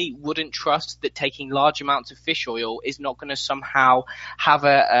personally wouldn't trust that taking large amounts of fish oil is not going to somehow have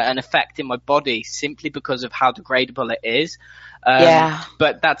an effect in my body simply because of how degradable it is.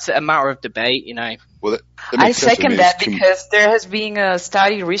 But that's a matter of debate, you know. Well, I second that because there has been a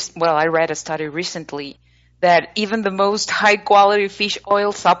study I read a study recently that even the most high quality fish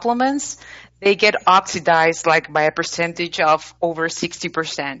oil supplements, they get oxidized like by a percentage of over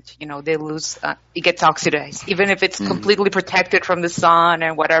 60%. You know, they lose, it gets oxidized. Even if it's completely protected from the sun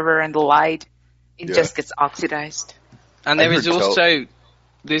and whatever and the light, it just gets oxidized. And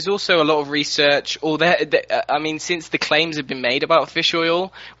there's also a lot of research, I mean, since the claims have been made about fish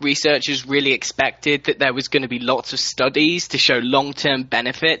oil, researchers really expected that there was going to be lots of studies to show long-term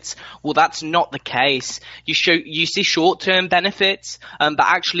benefits. Well, that's not the case. You see short-term benefits, but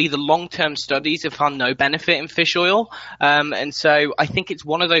actually the long-term studies have found no benefit in fish oil. And so I think it's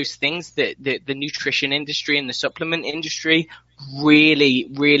one of those things that the nutrition industry and the supplement industry really,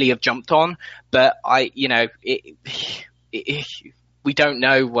 really have jumped on. But we don't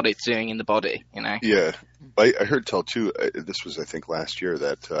know what it's doing in the body, you know? Yeah. I heard tell too, this was, I think, last year,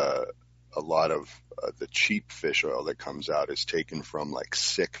 that a lot of the cheap fish oil that comes out is taken from like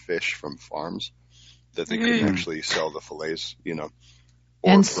sick fish from farms that they can actually sell the fillets, you know.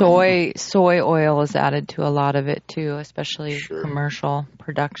 And soy oil is added to a lot of it too, especially commercial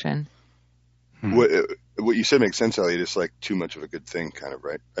production. What you said makes sense, Elliot. It's like too much of a good thing, kind of,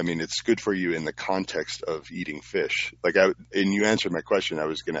 right? I mean, it's good for you in the context of eating fish. And you answered my question. I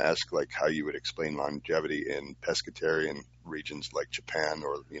was going to ask like how you would explain longevity in pescatarian regions like Japan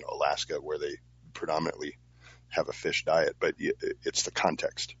or, you know, Alaska, where they predominantly have a fish diet. But it's the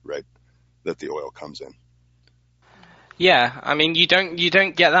context, right, that the oil comes in. Yeah, I mean, you don't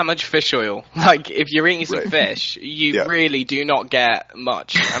get that much fish oil. Like, if you're eating some fish, you really do not get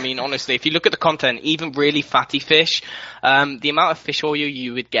much. I mean, honestly, if you look at the content, even really fatty fish, the amount of fish oil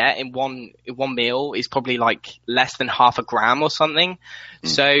you would get in one meal is probably like less than half a gram or something.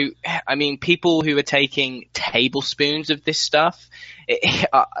 So, I mean, people who are taking tablespoons of this stuff,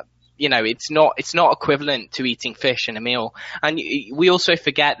 you know, it's not equivalent to eating fish in a meal. And we also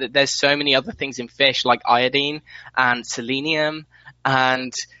forget that there's so many other things in fish like iodine and selenium,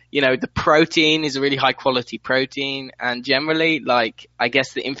 and, you know, the protein is a really high quality protein. And generally, like, I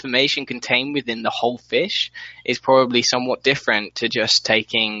guess the information contained within the whole fish is probably somewhat different to just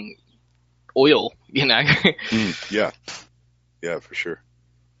taking oil, you know? Yeah, for sure.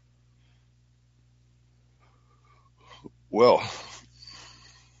 Well,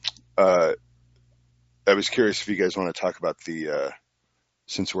 I was curious if you guys want to talk about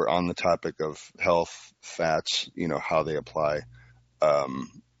since we're on the topic of health, fats, you know, how they apply.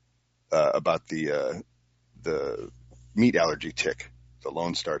 about the meat allergy tick, the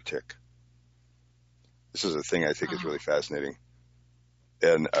Lone Star tick. This is a thing I think is really fascinating,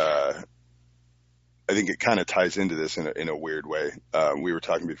 and I think it kind of ties into this in a weird way. We were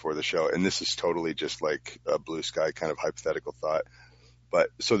talking before the show, and this is totally just like a blue sky kind of hypothetical thought. But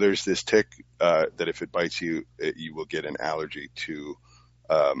so there's this tick that if it bites you, you will get an allergy to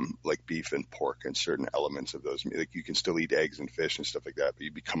like beef and pork and certain elements of those. Like you can still eat eggs and fish and stuff like that, but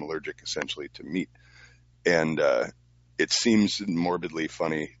you become allergic essentially to meat. And it seems morbidly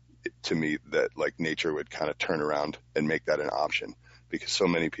funny to me that like nature would kind of turn around and make that an option, because so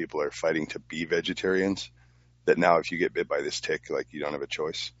many people are fighting to be vegetarians that now if you get bit by this tick, like you don't have a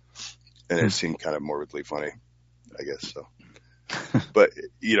choice. And it seemed kind of morbidly funny, I guess so. But,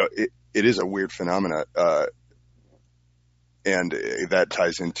 you know, it is a weird phenomena. And that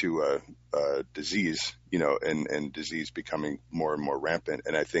ties into disease, you know, and disease becoming more and more rampant.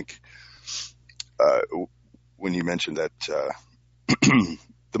 And I think when you mentioned that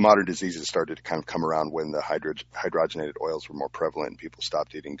the modern diseases started to kind of come around when the hydrogenated oils were more prevalent and people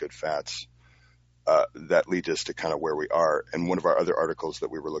stopped eating good fats, that leads us to kind of where we are. And one of our other articles that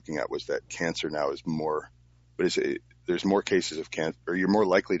we were looking at was that cancer now is more, there's more cases of cancer, or you're more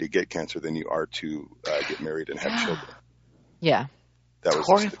likely to get cancer than you are to get married and have children. Yeah. That was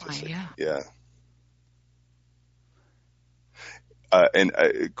horrifying, yeah. And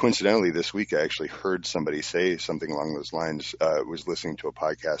coincidentally, this week I actually heard somebody say something along those lines. Was listening to a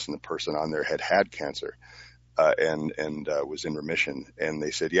podcast, and the person on there had cancer and was in remission. And they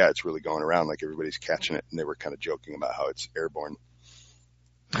said, yeah, it's really going around, like everybody's catching it. And they were kind of joking about how it's airborne,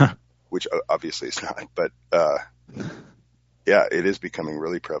 which obviously it's not. But yeah, it is becoming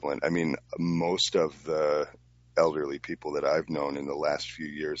really prevalent. I mean, most of the elderly people that I've known in the last few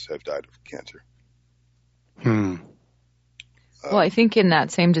years have died of cancer. Well, I think in that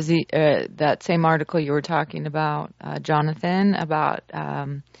same disease, that same article you were talking about, Jonathan, about,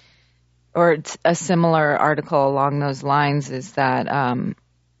 or it's a similar article along those lines, is that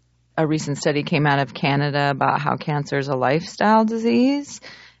a recent study came out of Canada about how cancer is a lifestyle disease,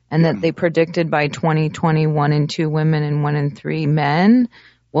 and that they predicted by 2020, 1 in 2 women and 1 in 3 men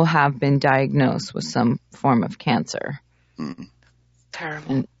will have been diagnosed with some form of cancer.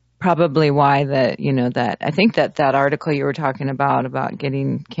 Terrible. And probably why that I think that article you were talking about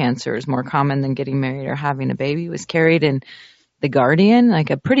getting cancer is more common than getting married or having a baby was carried in The Guardian, like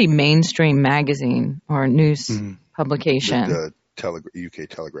a pretty mainstream magazine or news publication. The UK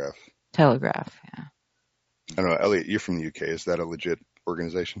Telegraph. Telegraph, yeah. I don't know, Elliot, you're from the UK. Is that a legit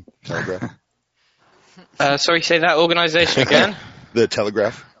organization, Telegraph? Sorry, say that organization again? The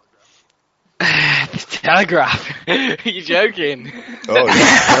Telegraph. The Telegraph. Are you joking? Oh, yeah.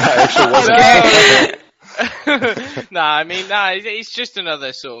 I actually wasn't. It's just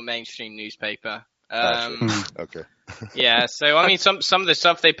another sort of mainstream newspaper. Okay. Yeah, so I mean, some of the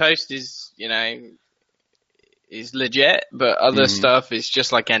stuff they post is, you know, is legit, but other stuff is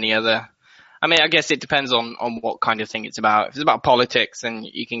just like any other. I mean, I guess it depends on what kind of thing it's about. If it's about politics, then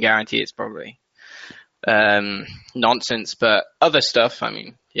you can guarantee it's probably nonsense. But other stuff, I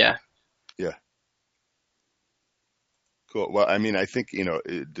mean, yeah. Yeah. Cool. Well, I mean, I think, you know,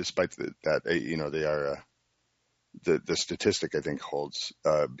 despite that, you know, they are the statistic I think holds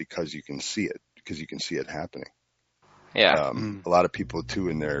because you can see it happening. Yeah. A lot of people too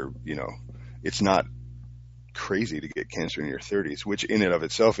in their, you know, it's not crazy to get cancer in your 30s, which in and of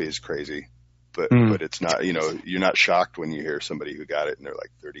itself is crazy, but it's not, you know, you're not shocked when you hear somebody who got it and they're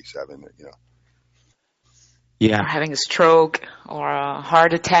like 37, you know. Yeah. Or having a stroke or a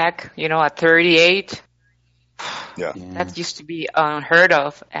heart attack, you know, at 38. Yeah. That used to be unheard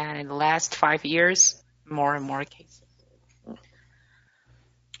of. And in the last 5 years, more and more cases.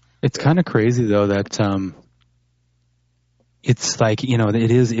 It's kind of crazy though that it's like, you know,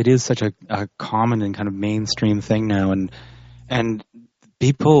 it is such a common and kind of mainstream thing now, and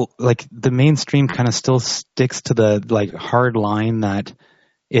people, like, the mainstream kind of still sticks to the like hard line that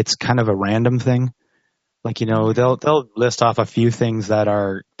it's kind of a random thing. Like, you know, they'll list off a few things that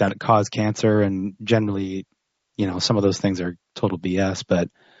cause cancer, and generally, you know, some of those things are total BS, but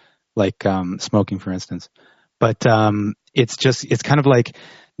like smoking, for instance. But it's kind of like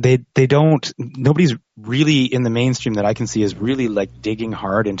nobody's really in the mainstream that I can see is really like digging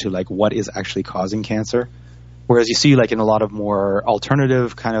hard into like what is actually causing cancer. Whereas you see like in a lot of more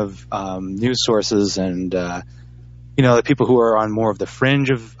alternative kind of news sources and, you know, the people who are on more of the fringe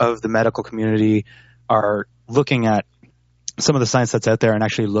of the medical community are looking at some of the science that's out there and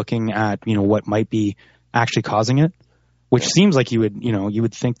actually looking at, you know, what might be actually causing it, which seems like you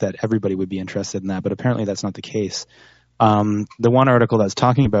would think that everybody would be interested in that, but apparently that's not the case. The one article that's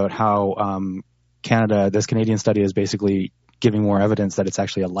talking about how this Canadian study is basically giving more evidence that it's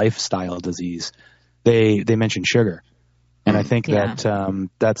actually a lifestyle disease. They mention sugar. And I think that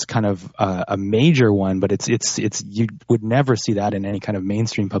that's kind of a major one, but it's you would never see that in any kind of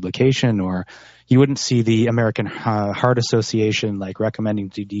mainstream publication, or you wouldn't see the American Heart Association like recommending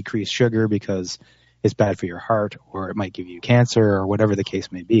to decrease sugar because it's bad for your heart, or it might give you cancer, or whatever the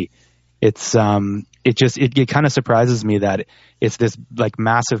case may be. It's it kind of surprises me that it's this like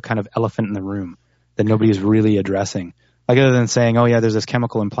massive kind of elephant in the room that nobody's really addressing. Like, other than saying, oh yeah, there's this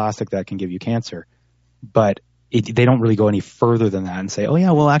chemical in plastic that can give you cancer, but they don't really go any further than that and say, oh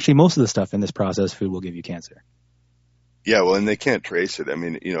yeah, well actually most of the stuff in this processed food will give you cancer. Yeah, well, and they can't trace it. I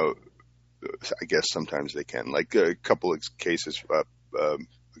mean, I guess sometimes they can. Like a couple of cases, a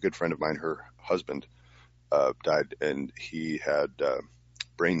good friend of mine, her husband died, and he had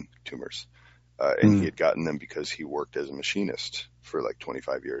brain tumors, and he had gotten them because he worked as a machinist for like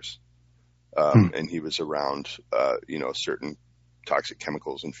 25 years, and he was around, certain toxic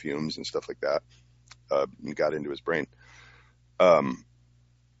chemicals and fumes and stuff like that. And got into his brain. But,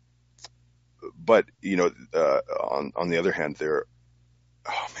 on the other hand, oh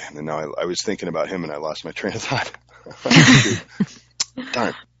man, and now I was thinking about him and I lost my train of thought.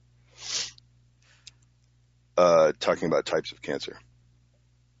 Darn. Talking about types of cancer.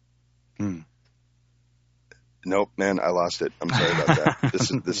 Nope, man, I lost it. I'm sorry about that.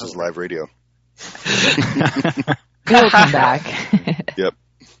 This is live radio. We'll come back. Yep.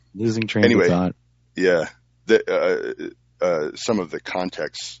 Losing train of thought. Yeah, some of the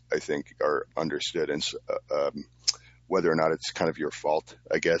contexts I think are understood, and whether or not it's kind of your fault,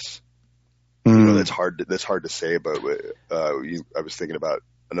 I guess. That's hard to say. But I was thinking about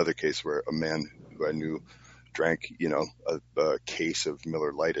another case where a man who I knew drank, a case of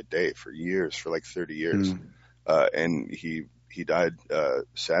Miller Lite a day for years, for like 30 years, and he died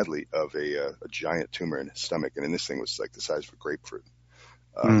sadly of a giant tumor in his stomach, and this thing was like the size of a grapefruit.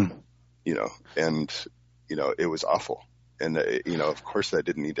 It was awful. And, of course that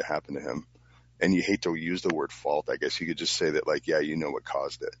didn't need to happen to him. And you hate to use the word fault. I guess you could just say that, like, yeah, you know what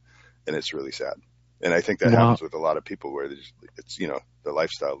caused it. And it's really sad. And I think that happens with a lot of people where it's, the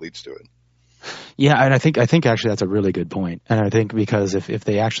lifestyle leads to it. Yeah. And I think actually that's a really good point. And I think because if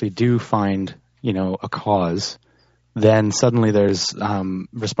they actually do find, a cause, then suddenly there's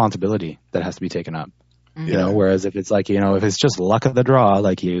responsibility that has to be taken up. Whereas if it's like, if it's just luck of the draw,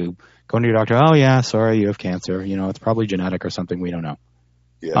 like you go to your doctor, oh yeah, sorry, you have cancer, it's probably genetic or something, we don't know.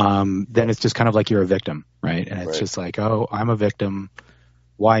 Yeah. Then it's just kind of like you're a victim, right? And it's just like, oh, I'm a victim.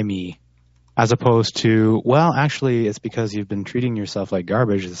 Why me? As opposed to, well, actually it's because you've been treating yourself like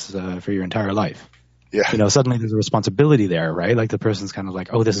garbage for your entire life. Yeah. Suddenly there's a responsibility there, right? Like the person's kind of like,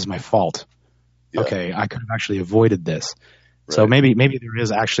 oh, this is my fault. Yeah. Okay. I could have actually avoided this. Right. So maybe there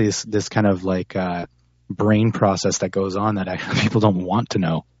is actually this kind of like, brain process that goes on that people don't want to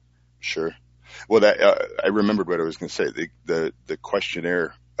know. Sure. Well, that I remembered what I was going to say. The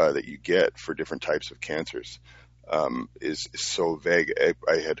questionnaire that you get for different types of cancers is so vague.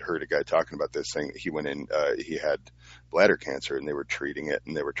 I had heard a guy talking about this, saying that he went in, he had bladder cancer, and they were treating it,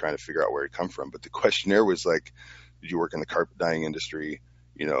 and they were trying to figure out where it come from. But the questionnaire was like, did you work in the carpet dyeing industry?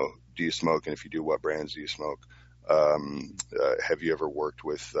 Do you smoke? And if you do, what brands do you smoke? Have you ever worked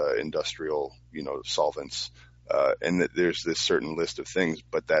with industrial, solvents? And there's this certain list of things,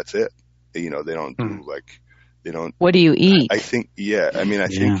 but that's it. They don't do they don't. What do you eat? I think, I mean, I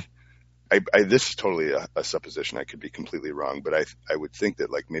think this is totally a supposition. I could be completely wrong, but I would think that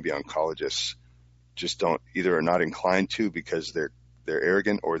like maybe oncologists just don't either are not inclined to because they're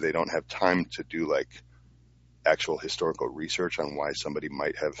arrogant, or they don't have time to do like actual historical research on why somebody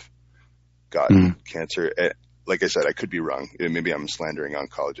might have gotten cancer. Like I said, I could be wrong. Maybe I'm slandering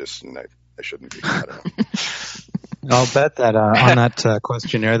oncologists, and I shouldn't be. I don't know. I'll bet that on that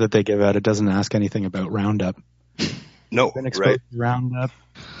questionnaire that they give out, it doesn't ask anything about Roundup. No, been exposed to Roundup?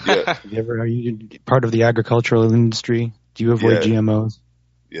 Yeah. Are you part of the agricultural industry? Do you avoid GMOs?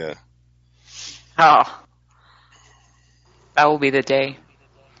 Yeah. Oh, that will be the day.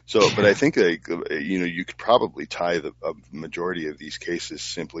 So, but I think you could probably tie a majority of these cases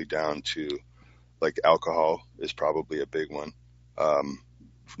simply down to like alcohol is probably a big one.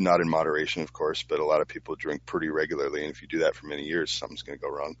 Not in moderation, of course, but a lot of people drink pretty regularly, and if you do that for many years, something's going to go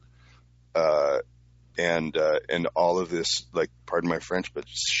wrong. And all of this, like, pardon my French, but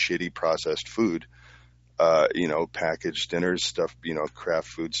shitty processed food, packaged dinners, stuff, craft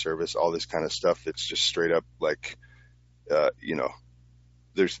food service, all this kind of stuff that's just straight up like,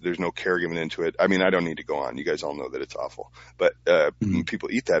 there's no care given into it. I mean, I don't need to go on. You guys all know that it's awful, but people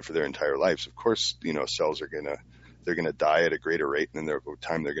eat that for their entire lives. Of course, cells are going to they're going to die at a greater rate, and then over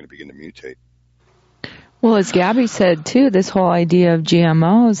time they're going to begin to mutate. Well, as Gabby said too, this whole idea of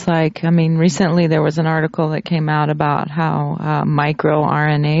GMOs, recently there was an article that came out about how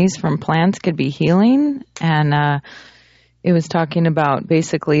microRNAs from plants could be healing, and it was talking about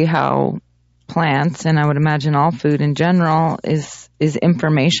basically how plants, and I would imagine all food in general, is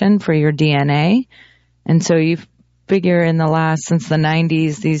information for your DNA. And so you figure since the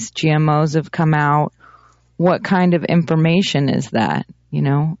 90s, these GMOs have come out. What kind of information is that?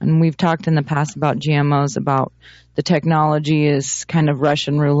 And we've talked in the past about GMOs, about the technology is kind of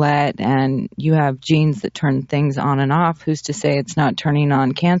Russian roulette, and you have genes that turn things on and off. Who's to say it's not turning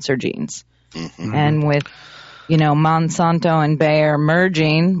on cancer genes? Mm-hmm. And with, Monsanto and Bayer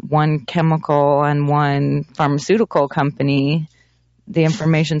merging, one chemical and one pharmaceutical company, the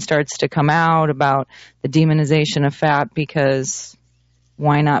information starts to come out about the demonization of fat, because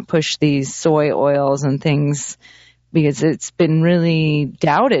why not push these soy oils and things? Because it's been really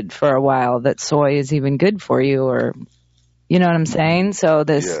doubted for a while that soy is even good for you, or, you know what I'm saying? So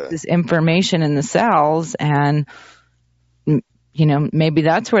this information in the cells, and, maybe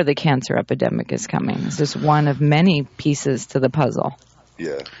that's where the cancer epidemic is coming. It's just one of many pieces to the puzzle.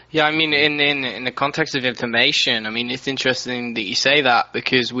 Yeah, in the context of information, it's interesting that you say that,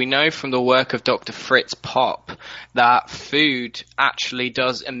 because we know from the work of Dr. Fritz Popp that food actually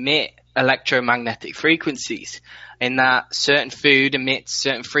does emit electromagnetic frequencies, in that certain food emits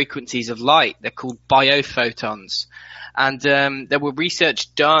certain frequencies of light. They're called biophotons. And there were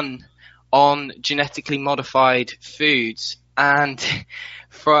research done on genetically modified foods, and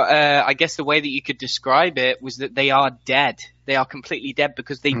for I guess the way that you could describe it was that they are dead. They are completely dead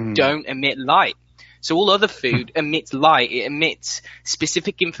because they don't emit light. So all other food emits light. It emits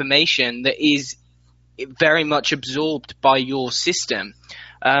specific information that is very much absorbed by your system.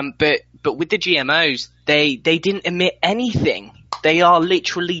 But with the GMOs, they didn't emit anything. They are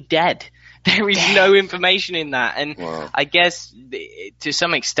literally dead. There is no information in that. And I guess to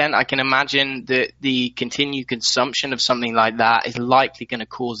some extent, I can imagine that the continued consumption of something like that is likely going to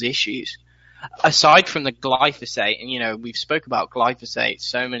cause issues. Aside from the glyphosate, and we've spoke about glyphosate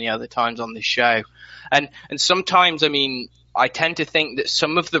so many other times on this show, and sometimes, I tend to think that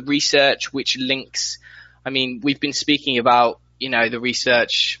some of the research which links, we've been speaking about, the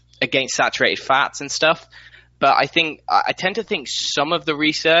research against saturated fats and stuff, but I tend to think some of the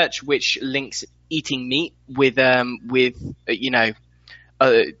research which links eating meat with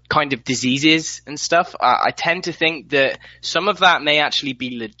kind of diseases and stuff, I tend to think that some of that may actually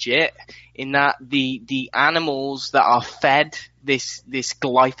be legit, in that the animals that are fed this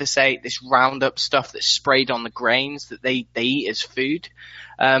glyphosate, this Roundup stuff that's sprayed on the grains that they eat as food,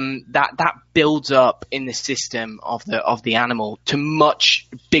 that builds up in the system of the animal to much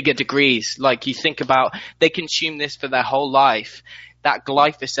bigger degrees. Like, you think about, they consume this for their whole life. That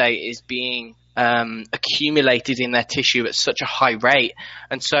glyphosate is being accumulated in their tissue at such a high rate,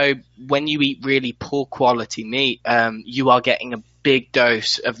 and so when you eat really poor quality meat, you are getting a big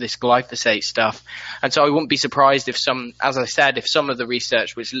dose of this glyphosate stuff. And so I wouldn't be surprised if some of the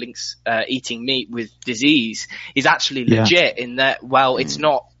research which links eating meat with disease is actually legit, in that, it's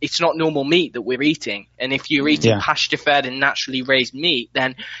not normal meat that we're eating. And if you're eating pasture-fed and naturally raised meat,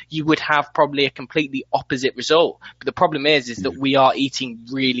 then you would have probably a completely opposite result. But the problem is that we are eating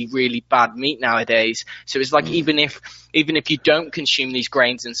really, really bad meat nowadays. So it's like, even if you don't consume these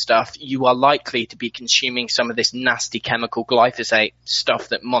grains and stuff, you are likely to be consuming some of this nasty chemical glyphosate stuff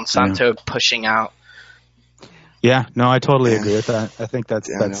that Monsanto are pushing out. Yeah, no, I totally agree with that. I think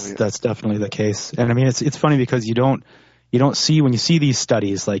that's definitely the case. And it's funny because you don't see, when you see these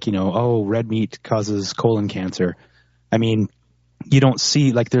studies, like, red meat causes colon cancer. You don't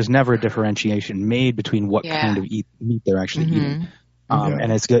see, like, there's never a differentiation made between what kind of meat they're actually eating.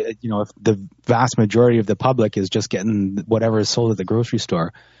 And it's good, if the vast majority of the public is just getting whatever is sold at the grocery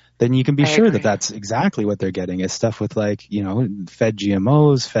store, then you can be sure that that's exactly what they're getting. It's stuff with, like, fed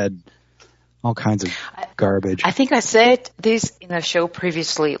GMOs, fed all kinds of garbage. I think I said this in a show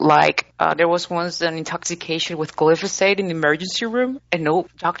previously, like, there was once an intoxication with glyphosate in the emergency room, and no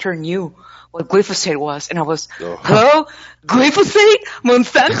doctor knew what glyphosate was. And I was, hello? Glyphosate?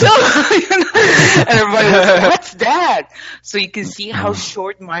 Monsanto? And everybody was like, what's that? So you can see how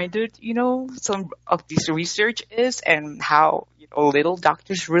short-minded, some of this research is, and how little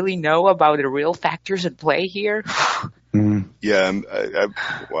doctors really know about the real factors at play here. Yeah,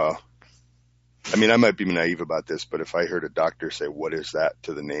 wow. I might be naive about this, but if I heard a doctor say, what is that,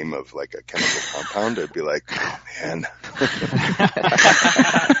 to the name of, like, a chemical compound, I'd be like, oh, man.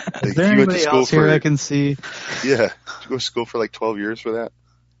 Is there anybody else here I can see? Yeah. Did you go to school for like 12 years for that?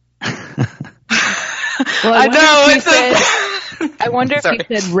 Well, I know. I wonder if he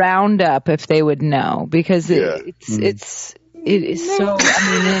said Roundup if they would know, because it is so.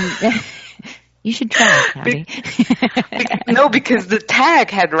 I mean, you should try it, Patty. No, because the tag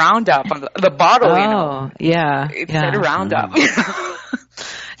had Roundup on the bottle. Oh, yeah. It said Roundup.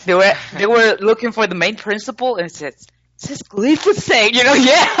 They were looking for the main principle, and it says glyphosate.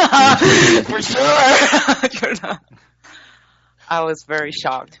 Yeah, for sure. I was very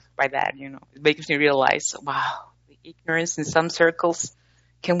shocked by that. It makes me realize, wow, the ignorance in some circles.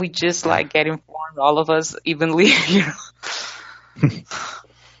 Can we just get informed, all of us, evenly?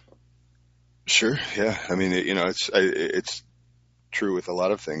 Sure. Yeah. I mean, it's true with a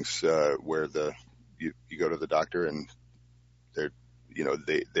lot of things where you go to the doctor and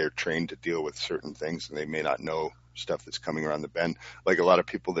they're trained to deal with certain things, and they may not know stuff that's coming around the bend. Like a lot of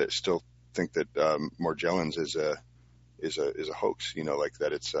people that still think that Morgellons is a hoax. Like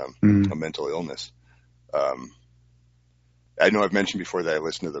that it's a mental illness. I know I've mentioned before that I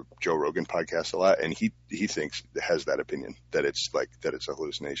listen to the Joe Rogan podcast a lot, and he has that opinion that it's a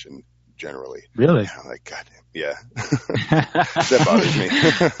hallucination generally. Really? I'm like, God damn, yeah. That bothers me.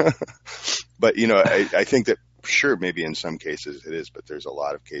 But I think that sure, maybe in some cases it is, but there's a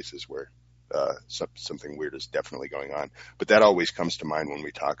lot of cases where something weird is definitely going on. But that always comes to mind when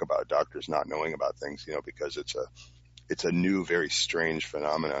we talk about doctors not knowing about things, because it's a new, very strange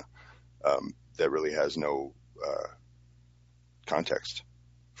phenomena that really has no context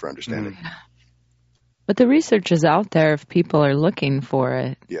for understanding. But the research is out there if people are looking for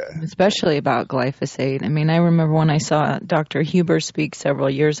it, especially about glyphosate. I mean, I remember when I saw Dr. Huber speak several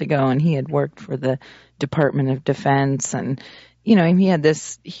years ago, and he had worked for the Department of Defense, and he had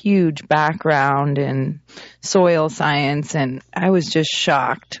this huge background in soil science, and I was just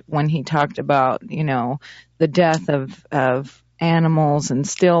shocked when he talked about, the death of animals and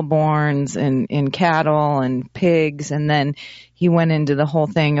stillborns and in cattle and pigs, and then he went into the whole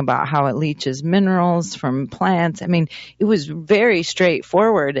thing about how it leaches minerals from plants. I mean, it was very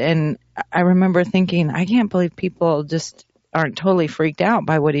straightforward, and I remember thinking, I can't believe people just aren't totally freaked out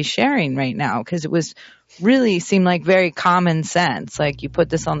by what he's sharing right now, because it was really seemed like very common sense. Like, you put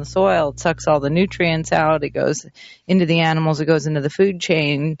this on the soil, it sucks all the nutrients out, it goes into the animals, it goes into the food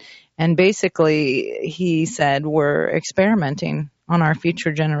chain. And basically, he said, we're experimenting on our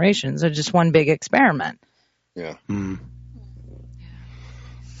future generations. It's just one big experiment. Yeah.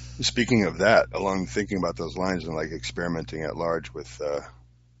 Speaking of that, thinking about those lines and experimenting at large with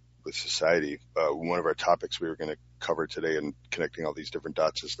society, one of our topics we were going to cover today and connecting all these different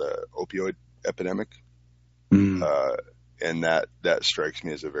dots is the opioid epidemic. And that strikes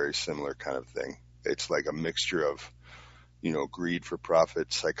me as a very similar kind of thing. It's like a mixture of greed for profit,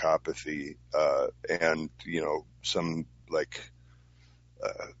 psychopathy, and, some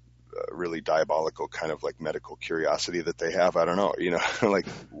really diabolical kind of medical curiosity that they have. I don't know,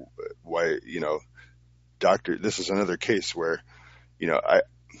 why, doctor, this is another case where,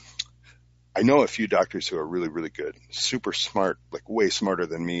 I know a few doctors who are really, really good, super smart, way smarter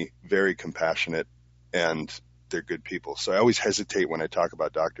than me, very compassionate, and they're good people. So I always hesitate when I talk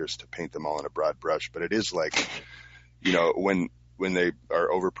about doctors to paint them all in a broad brush, but it is when they are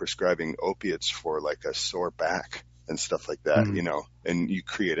overprescribing opiates for a sore back and stuff like that, and you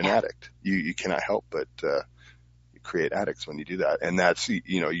create an addict. You cannot help but you create addicts when you do that. And that's,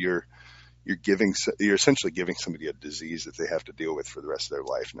 you're essentially giving somebody a disease that they have to deal with for the rest of their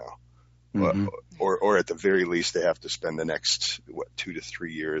life now. Or at the very least, they have to spend the next 2 to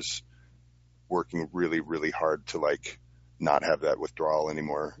 3 years working really, really hard to not have that withdrawal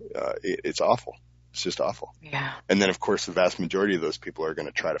anymore. It's awful. It's just awful. Yeah. And then, of course, the vast majority of those people are going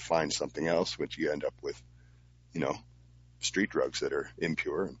to try to find something else, which you end up with, street drugs that are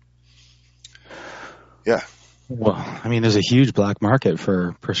impure. Yeah. Well, I mean, there's a huge black market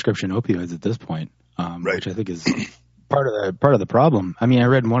for prescription opioids at this point, which I think is part of the problem. I mean, I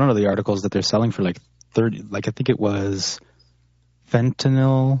read in one of the articles that they're selling for 30, I think it was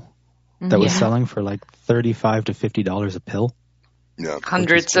fentanyl that was selling for $35 to $50 a pill. Yeah.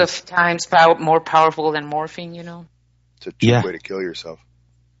 Hundreds of times more powerful than morphine, It's a cheap way to kill yourself.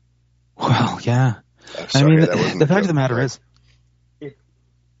 Well, yeah. I mean, the fact of the matter is,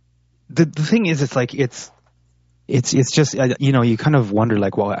 the thing is, it's just, you kind of wonder,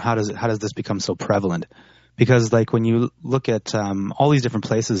 well, how does this become so prevalent? Because when you look at all these different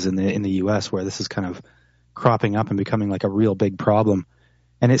places in the U.S. where this is kind of cropping up and becoming a real big problem,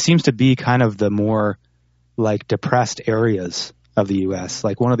 and it seems to be kind of the more depressed areas of the U.S.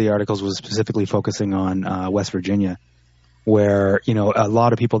 One of the articles was specifically focusing on West Virginia, where a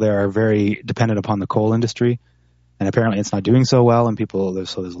lot of people there are very dependent upon the coal industry, and apparently it's not doing so well, and so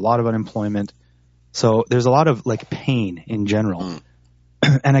there's a lot of unemployment, So there's a lot of like pain in general.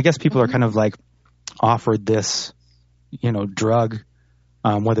 And I guess people are kind of like offered this, drug,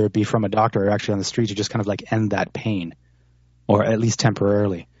 whether it be from a doctor or actually on the street, to just kind of like end that pain, or at least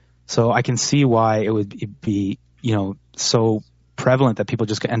temporarily. So I can see why it would be, so prevalent that people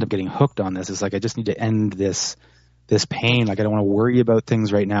just end up getting hooked on this. It's like, I just need to end this pain. Like, I don't want to worry about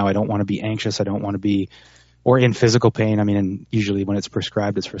things right now. I don't want to be anxious. I don't want to be, or in physical pain. I mean, and usually when it's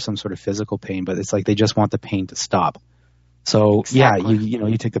prescribed, it's for some sort of physical pain, but it's like they just want the pain to stop. So exactly. Yeah,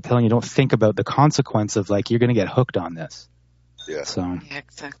 you take the pill and you don't think about the consequence of like, you're going to get hooked on this. Yeah. So. Yeah,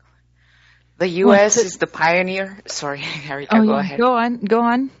 exactly. The U.S. is the pioneer. Sorry, Erica, go ahead. Go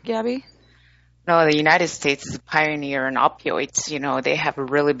on, Gabby. No, the United States is a pioneer in opioids. They have a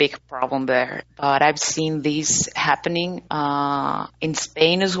really big problem there. But I've seen these happening in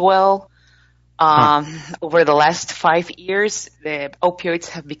Spain as well. Over the last 5 years, the opioids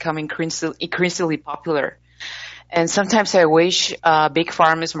have become increasingly popular. And sometimes I wish Big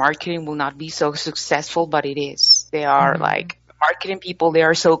Pharma's marketing will not be so successful, but it is. They are like marketing people. They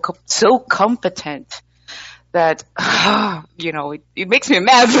are so competent that, it makes me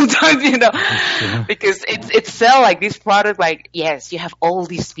mad sometimes, because it's sell like this product, like, yes, you have all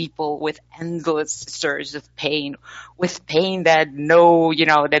these people with endless surge of pain, with pain that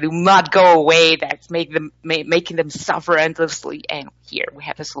that do not go away, that's making them suffer endlessly. And here we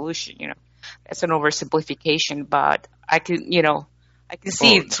have a solution, That's an oversimplification, but I can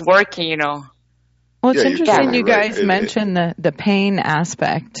see it's working, Well, it's interesting you guys mentioned the pain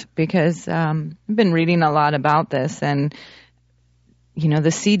aspect, because I've been reading a lot about this, and the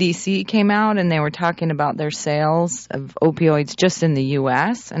CDC came out and they were talking about their sales of opioids just in the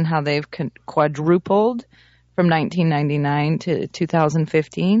U.S. and how they've quadrupled from 1999 to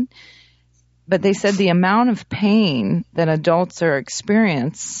 2015. But they said the amount of pain that adults are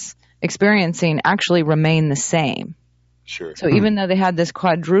experiencing actually remain the same. Sure. So even though they had this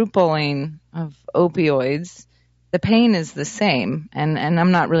quadrupling of opioids, the pain is the same. And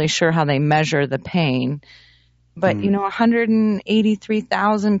I'm not really sure how they measure the pain. But,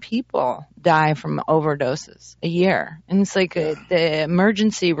 183,000 people die from overdoses a year. And it's like the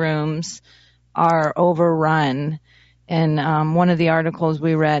emergency rooms are overrun. And one of the articles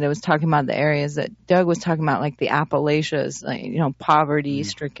we read, it was talking about the areas that Doug was talking about, like the Appalachians, like,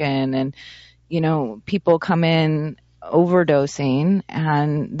 poverty-stricken. And, people come in overdosing,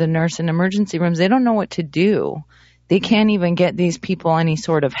 and the nurse in emergency rooms, they don't know what to do. They can't even get these people any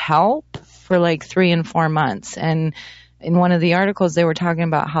sort of help for like 3 and 4 months. And in one of the articles, they were talking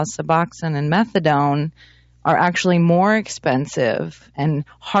about how Suboxone and Methadone are actually more expensive and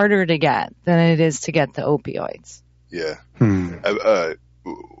harder to get than it is to get the opioids. Yeah.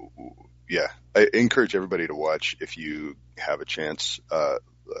 I encourage everybody to watch, if you have a chance,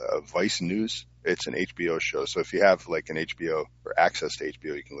 Vice News. It's an HBO show. So if you have like an HBO or access to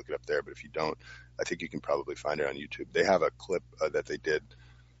HBO, you can look it up there. But if you don't, I think you can probably find it on YouTube. They have a clip that they did.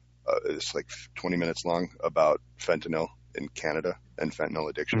 It's like 20 minutes long about fentanyl in Canada and fentanyl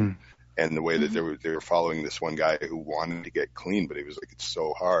addiction, and the way that they were following this one guy who wanted to get clean, but he was like, it's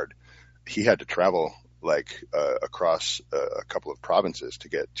so hard. He had to travel like across a couple of provinces to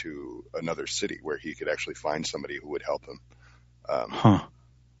get to another city where he could actually find somebody who would help him.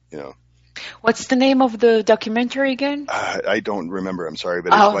 What's the name of the documentary again? I don't remember. I'm sorry,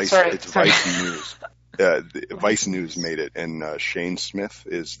 but it's Vice News. Vice News made it, and Shane Smith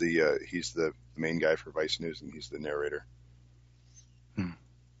is he's the main guy for Vice News, and he's the narrator. And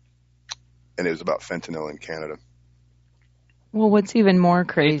it was about fentanyl in Canada. Well, what's even more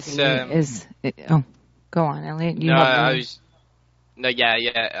crazy go on, Elliot. I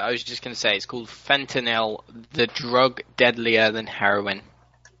was just going to say it's called Fentanyl, the drug deadlier than heroin.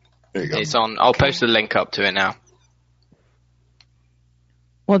 There you go. It's on. I'll post the link up to it now.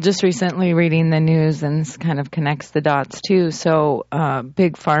 Well, just recently reading the news, and this kind of connects the dots too. So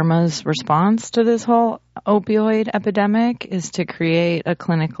Big Pharma's response to this whole opioid epidemic is to create a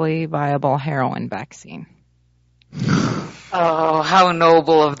clinically viable heroin vaccine. Oh, how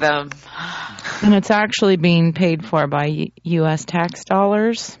noble of them. And it's actually being paid for by U.S. tax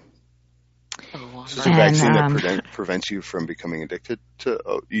dollars. So it's a vaccine that prevents you from becoming addicted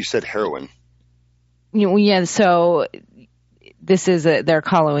to, you said heroin. Yeah, so this is they're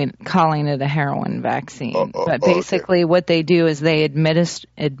calling it a heroin vaccine. But basically what they do is they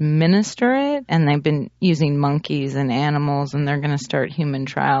administer it, and they've been using monkeys and animals, and they're going to start human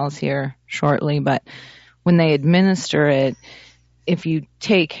trials here shortly. But when they administer it, if you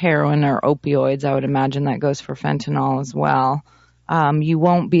take heroin or opioids, I would imagine that goes for fentanyl as well, you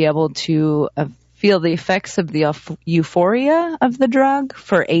won't be able to feel the effects of the euphoria of the drug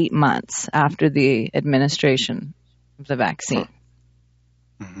for 8 months after the administration of the vaccine.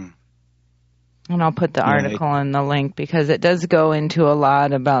 Mm-hmm. And I'll put the article in the link because it does go into a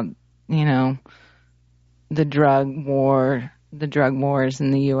lot about, the drug wars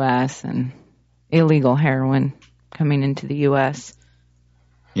in the U.S. and illegal heroin coming into the U.S.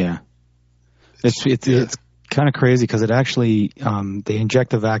 Yeah. It's kind of crazy because it actually, they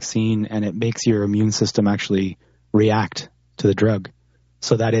inject the vaccine and it makes your immune system actually react to the drug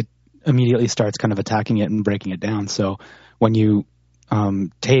so that it immediately starts kind of attacking it and breaking it down. So when you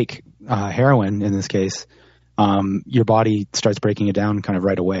take heroin, in this case, your body starts breaking it down kind of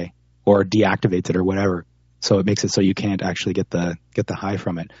right away or deactivates it or whatever. So it makes it so you can't actually get the high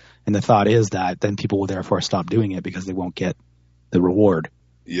from it. And the thought is that then people will therefore stop doing it because they won't get the reward.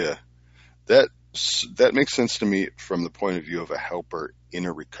 Yeah. That makes sense to me from the point of view of a helper in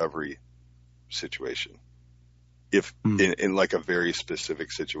a recovery situation. If in like a very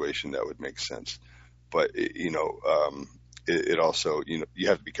specific situation, that would make sense. But it also, you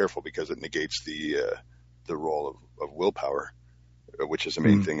have to be careful because it negates the role of willpower, which is the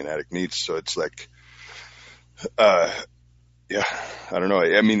main thing an addict needs. So it's like, I don't know.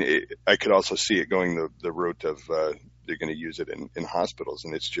 I mean, I could also see it going the route of they're going to use it in hospitals,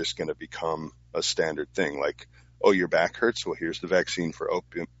 and it's just going to become a standard thing. Like, oh, your back hurts? Well, here's the vaccine for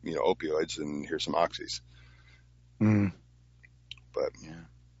opioids, and here's some oxys. But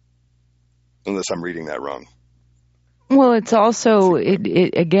unless I'm reading that wrong. Well, it's also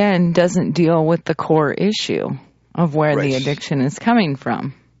it again doesn't deal with the core issue of where the addiction is coming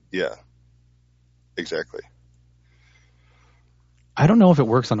from. Yeah, exactly. I don't know if it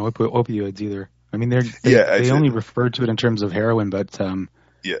works on opioids either. I mean, they only refer to it in terms of heroin, but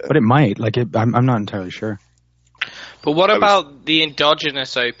it might. I'm not entirely sure. But what about the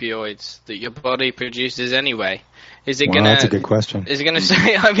endogenous opioids that your body produces anyway? Is it gonna? That's a good question. Is it gonna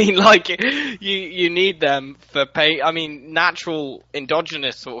say? I mean, like you need them for pain. I mean, natural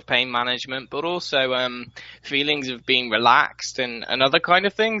endogenous sort of pain management, but also feelings of being relaxed and other kind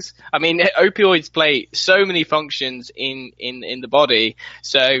of things. I mean, opioids play so many functions in the body.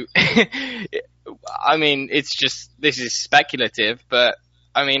 So, I mean, it's just this is speculative, but.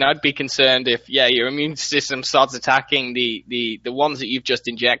 I mean, I'd be concerned if, your immune system starts attacking the ones that you've just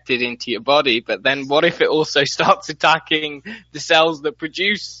injected into your body, but then what if it also starts attacking the cells that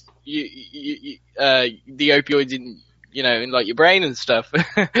produce the opioids in like your brain and stuff?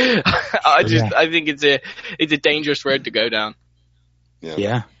 I think it's a dangerous road to go down.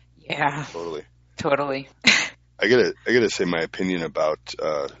 Yeah. Totally. I gotta say my opinion about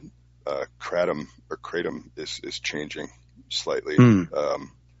kratom is changing slightly. I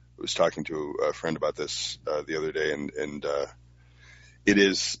was talking to a friend about this the other day, and it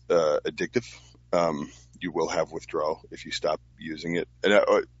is addictive. You will have withdrawal if you stop using it.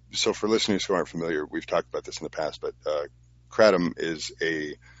 And so for listeners who aren't familiar, we've talked about this in the past, but kratom is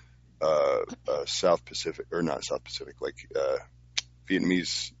a South Pacific, or not South Pacific, like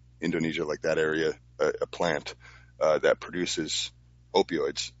Vietnamese, Indonesia, like that area, a plant that produces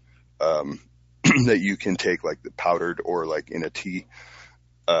opioids. That you can take like the powdered or like in a tea,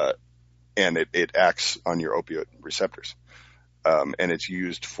 and it acts on your opioid receptors. And it's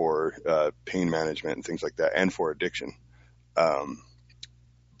used for pain management and things like that, and for addiction.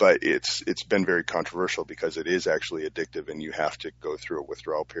 But it's been very controversial because it is actually addictive, and you have to go through a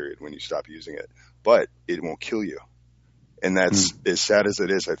withdrawal period when you stop using it. But it won't kill you. And that's as sad as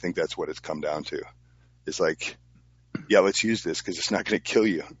it is. I think that's what it's come down to. It's like, let's use this because it's not going to kill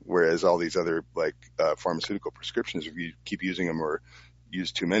you. Whereas all these other pharmaceutical prescriptions, if you keep using them or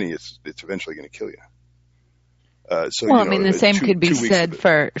use too many, it's eventually going to kill you. The same could be said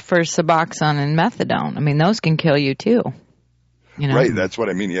for Suboxone and Methadone. I mean, those can kill you too. Right. That's what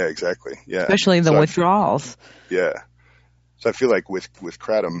I mean. Yeah, exactly. Yeah. Especially the withdrawals. So I feel like with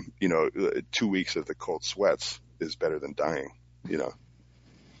kratom, 2 weeks of the cold sweats is better than dying.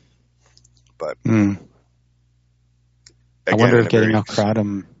 But. I wonder if getting off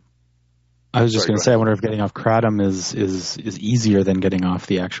kratom. I was just going to say, I wonder if getting off kratom is easier than getting off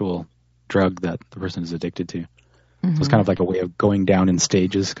the actual drug that the person is addicted to. So it's kind of like a way of going down in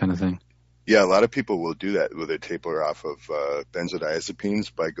stages, kind of thing. Yeah, a lot of people will do that. Will they taper off of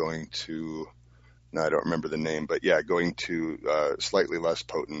benzodiazepines by going to? I don't remember the name, but going to slightly less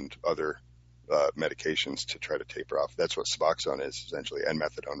potent other medications to try to taper off. That's what Suboxone is essentially, and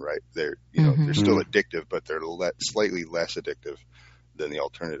methadone, right? They're they're still addictive, but they're slightly less addictive than the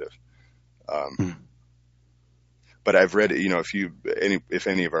alternative. But I've read, if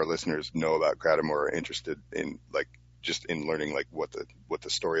any of our listeners know about kratom or are interested in just in learning what the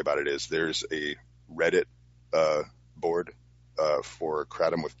story about it is, there's a Reddit board for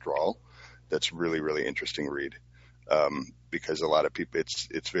kratom withdrawal. That's really, really interesting read. Because a lot of people,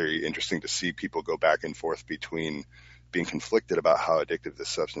 it's very interesting to see people go back and forth between being conflicted about how addictive this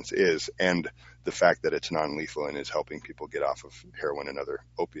substance is and the fact that it's non-lethal and is helping people get off of heroin and other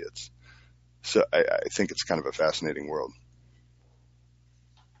opiates. So I think it's kind of a fascinating world.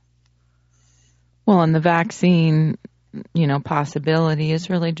 Well, and the vaccine, possibility is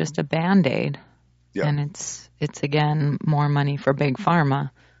really just a Band-Aid. Yeah. And it's again more money for big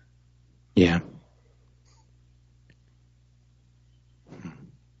pharma. Yeah.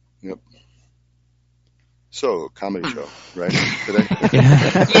 Yep. So, comedy show, right? Today?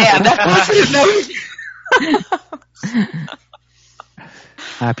 Yeah, that was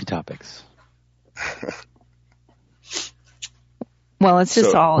Happy topics. Well, it's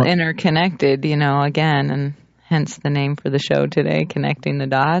just So- all interconnected, again, and hence the name for the show today, Connecting the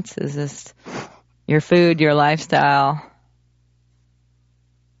Dots, is just your food, your lifestyle,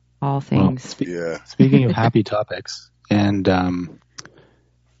 all things. Yeah. Speaking of happy topics and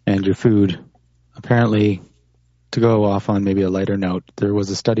your food, apparently, to go off on maybe a lighter note, there was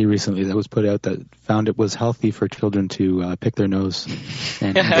a study recently that was put out that found it was healthy for children to pick their nose.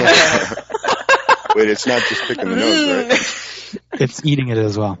 And Wait, it's not just picking the nose, right? it's eating it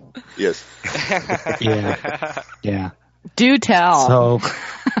as well. Yes. Yeah. Do tell. So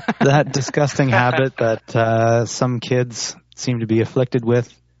that disgusting habit that some kids seem to be afflicted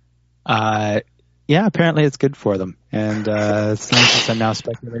with, apparently it's good for them. And scientists are now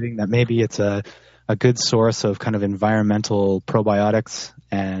speculating that maybe it's a good source of kind of environmental probiotics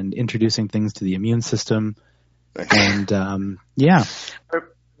and introducing things to the immune system. And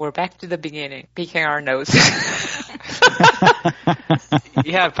We're back to the beginning, picking our nose.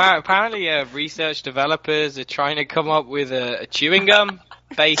 Yeah, apparently research developers are trying to come up with a chewing gum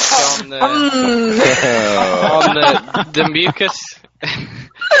based on the mucus.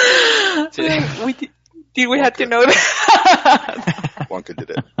 Did we have to know that? Wonka did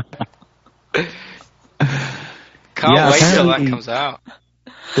it. Can't wait till that apparently- comes out.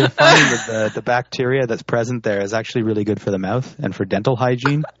 They're finding that the bacteria that's present there is actually really good for the mouth and for dental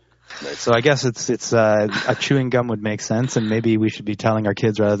hygiene. So I guess it's a chewing gum would make sense, and maybe we should be telling our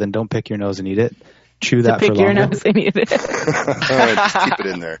kids rather than don't pick your nose and eat it, chew that pick for your longer. nose and eat it. Just keep it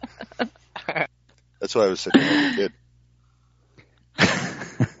in there. That's why I was such a little kid.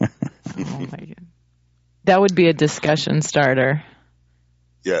 Oh my God. That would be a discussion starter.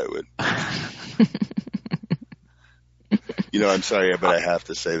 Yeah, it would. I'm sorry, but I have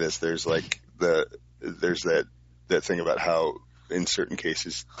to say this. There's that thing about how in certain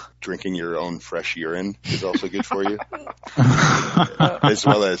cases drinking your own fresh urine is also good for you, as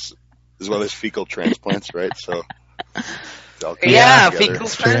well as fecal transplants, right? So fecal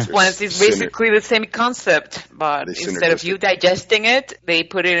transplants is basically the same concept, but instead of you digesting it, they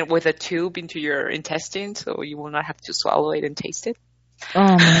put it with a tube into your intestine, so you will not have to swallow it and taste it.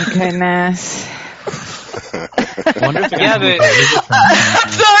 Oh my goodness. Wonder if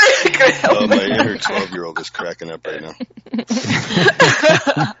Oh, my inner 12-year-old is cracking up right now.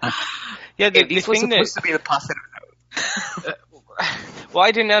 Yeah, This was supposed to be the positive note. What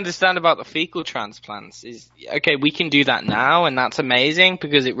I didn't understand about the fecal transplants is, okay, we can do that now, and that's amazing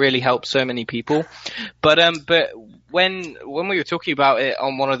because it really helps so many people. But when we were talking about it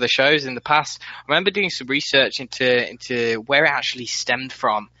on one of the shows in the past, I remember doing some research into where it actually stemmed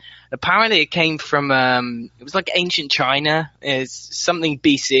from. Apparently, it came from it was like ancient China. It's something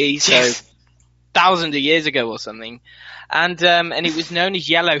BC, so thousands of years ago or something, and it was known as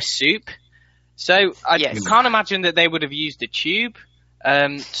yellow soup. So I can't imagine that they would have used a tube.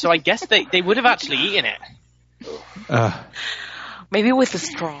 So I guess they would have actually eaten it. Maybe with a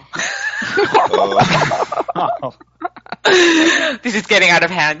straw. This is getting out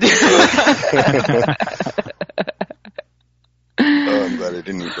of hand. Oh, I'm glad I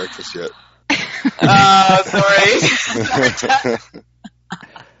didn't eat breakfast yet. Sorry.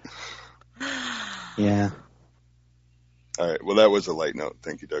 Yeah. All right. Well, that was a light note.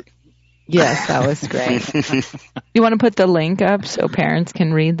 Thank you, Doug. Yes, that was great. You want to put the link up so parents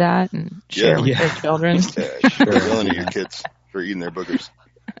can read that and share with their children? Yeah, sure. Yelling at your kids for eating their boogers.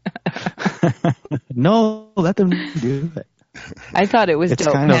 No, let them do it. I thought it was It's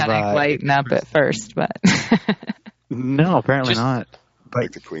Dope kind of, Panic lighting up at first, but No, apparently not.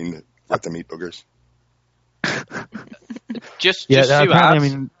 Like the queen, let them eat boogers. Just Yeah, to apparently, add, I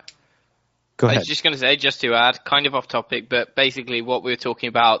mean, go I ahead. was just going to say, just to add, kind of off topic, but basically what we were talking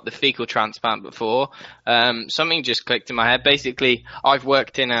about, the fecal transplant before, something just clicked in my head. Basically, I've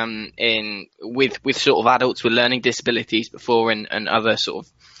worked with sort of adults with learning disabilities before and other sort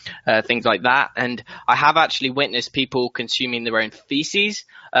of things like that. And I have actually witnessed people consuming their own feces,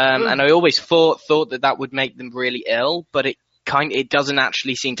 and I always thought that would make them really ill, but it doesn't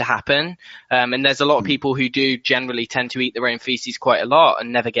actually seem to happen. And there's a lot of people who do generally tend to eat their own feces quite a lot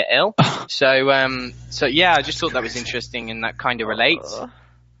and never get ill. So yeah, I just thought that was interesting, and that kind of relates.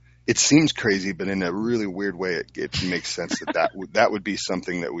 It seems crazy, but in a really weird way, it makes sense that would be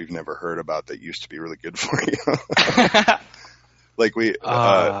something that we've never heard about that used to be really good for you. Like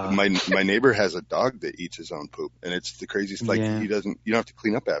my neighbor has a dog that eats his own poop, and it's the craziest. Like you don't have to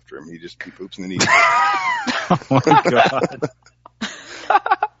clean up after him. He poops and then he. Oh my God.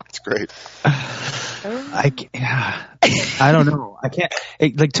 It's great. I don't know. I can't.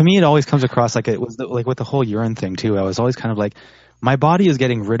 To me, it always comes across like it was like with the whole urine thing too. I was always kind of like, my body is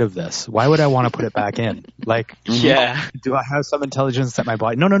getting rid of this. Why would I want to put it back in? Like, do I have some intelligence that my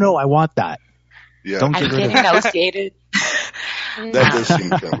body? No. I want that. Yeah. Don't get rid of it. I'm getting nauseated. That does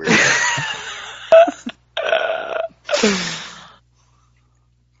seem kind of weird.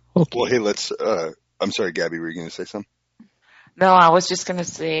 Okay. Well, hey, let's. I'm sorry, Gabby. Were you going to say something? No, I was just going to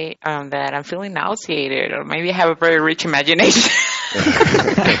say that I'm feeling nauseated, or maybe I have a very rich imagination.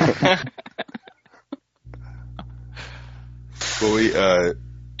 Well,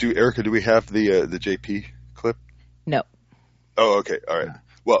 Erica, do we have the JP clip? No. Oh, okay. All right.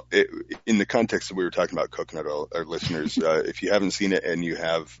 Well, in the context that we were talking about coconut oil, our listeners, if you haven't seen it and you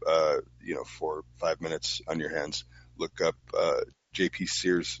have, 4 or 5 minutes on your hands, look up JP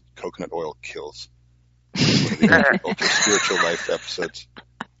Sears Coconut Oil Kills. It's one of the Ultra Spiritual Life episodes.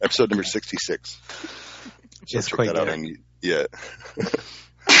 Episode number 66. So It's check quite that out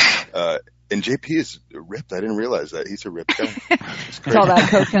good. And JP is ripped. I didn't realize that. He's a ripped guy. It's all that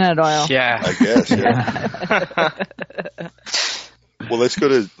coconut oil. Yeah. I guess, yeah. Well, let's go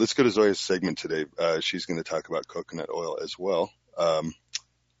to Zoya's segment today. She's going to talk about coconut oil as well.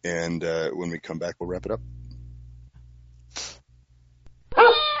 And when we come back, we'll wrap it up.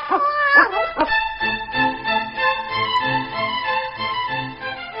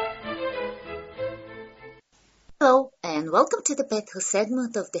 Hello, and welcome to the Pet Who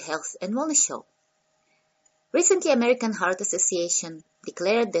segment of the Health and Wellness Show. Recently, American Heart Association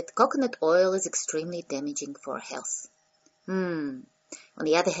declared that coconut oil is extremely damaging for health. On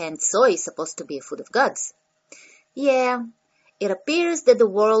the other hand, soy is supposed to be a food of gods. Yeah, it appears that the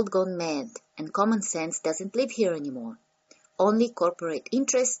world gone mad, and common sense doesn't live here anymore. Only corporate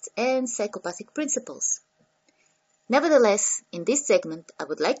interests and psychopathic principles. Nevertheless, in this segment, I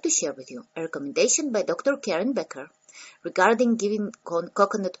would like to share with you a recommendation by Dr. Karen Becker regarding giving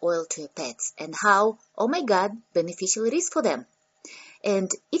coconut oil to your pets and how, oh my God, beneficial it is for them. And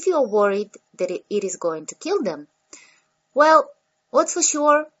if you are worried that it is going to kill them, well, what's for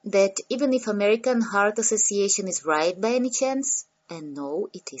sure that even if American Heart Association is right by any chance, and no,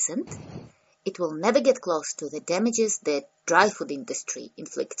 it isn't, it will never get close to the damages that dry food industry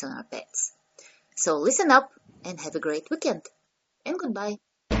inflicts on our pets. So listen up and have a great weekend. And goodbye.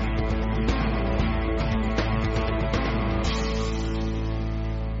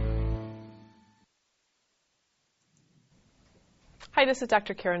 Hi, this is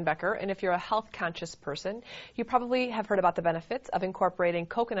Dr. Karen Becker, and if you're a health-conscious person, you probably have heard about the benefits of incorporating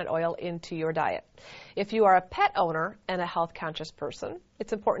coconut oil into your diet. If you are a pet owner and a health-conscious person,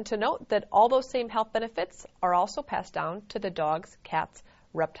 it's important to note that all those same health benefits are also passed down to the dogs, cats,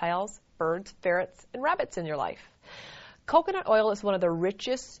 reptiles, birds, ferrets, and rabbits in your life. Coconut oil is one of the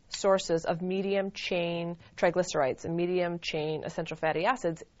richest sources of medium-chain triglycerides and medium-chain essential fatty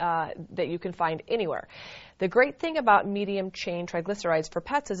acids that you can find anywhere. The great thing about medium-chain triglycerides for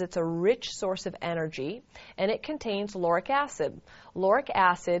pets is it's a rich source of energy, and it contains lauric acid. Lauric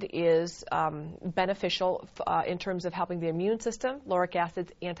acid is beneficial in terms of helping the immune system. Lauric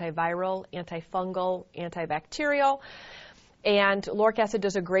acid's antiviral, antifungal, antibacterial. And lauric acid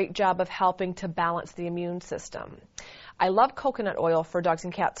does a great job of helping to balance the immune system. I love coconut oil for dogs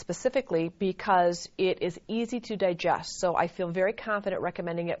and cats specifically because it is easy to digest. So I feel very confident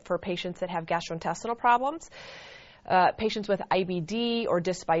recommending it for patients that have gastrointestinal problems. Patients with IBD or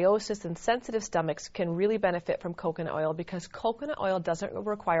dysbiosis and sensitive stomachs can really benefit from coconut oil because coconut oil doesn't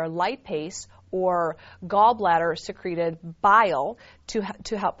require lipase or gallbladder secreted bile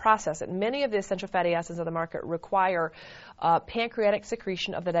to help process it. Many of the essential fatty acids on the market require pancreatic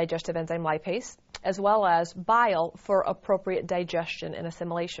secretion of the digestive enzyme lipase, as well as bile for appropriate digestion and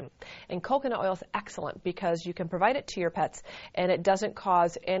assimilation. And coconut oil is excellent because you can provide it to your pets and it doesn't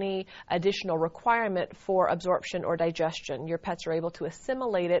cause any additional requirement for absorption or digestion. Your pets are able to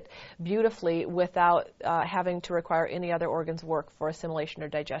assimilate it beautifully without having to require any other organs work for assimilation or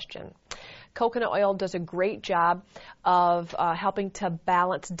digestion. Coconut oil does a great job of helping to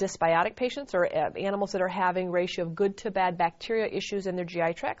balance dysbiotic patients or animals that are having ratio of good to bad bacteria issues in their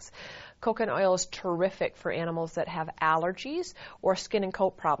GI tracts. Coconut oil is terrific for animals that have allergies or skin and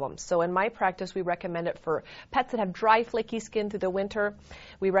coat problems. So in my practice, we recommend it for pets that have dry, flaky skin through the winter.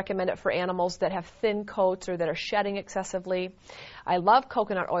 We recommend it for animals that have thin coats or that are shedding excessively. I love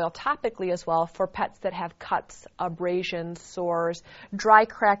coconut oil topically as well for pets that have cuts, abrasions, sores, dry,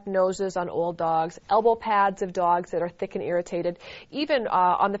 cracked noses on old dogs, elbow pads of dogs that are thick and irritated, even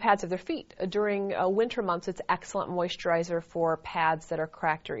on the pads of their feet. During winter months, it's excellent moisturizer for pads that are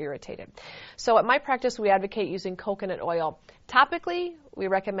cracked or irritated. So at my practice, we advocate using coconut oil. Topically, we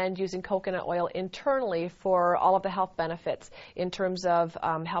recommend using coconut oil internally for all of the health benefits in terms of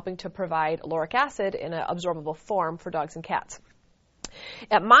helping to provide lauric acid in an absorbable form for dogs and cats.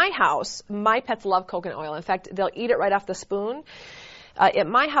 At my house, my pets love coconut oil. In fact, they'll eat it right off the spoon. At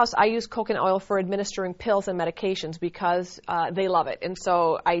my house, I use coconut oil for administering pills and medications because they love it. And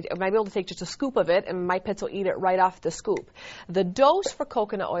so I might be able to take just a scoop of it, and my pets will eat it right off the scoop. The dose for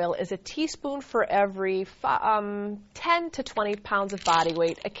coconut oil is a teaspoon for every 10 to 20 pounds of body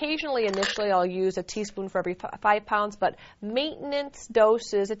weight. Occasionally, initially, I'll use a teaspoon for every 5 pounds, but maintenance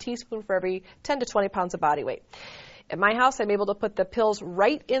dose is a teaspoon for every 10 to 20 pounds of body weight. At my house, I'm able to put the pills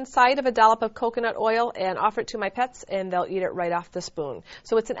right inside of a dollop of coconut oil and offer it to my pets, and they'll eat it right off the spoon.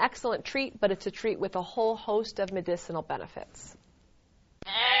 So it's an excellent treat, but it's a treat with a whole host of medicinal benefits.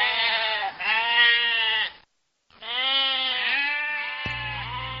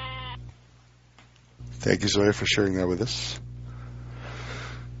 Thank you, Zoya, for sharing that with us.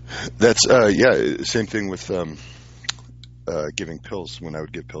 That's, same thing with giving pills. When I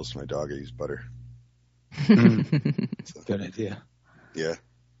would give pills to my dog, I use butter. Good idea. Yeah.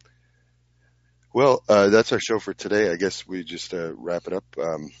 Well, that's our show for today. I guess we just wrap it up.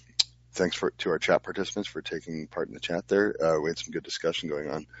 Thanks to our chat participants for taking part in the chat there. We had some good discussion going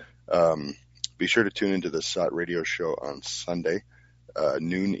on. Be sure to tune into the SOT radio show on Sunday,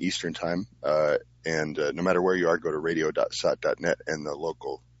 noon Eastern time. And no matter where you are, go to radio.sot.net, and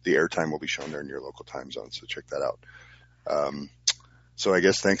the airtime will be shown there in your local time zone. So check that out. So I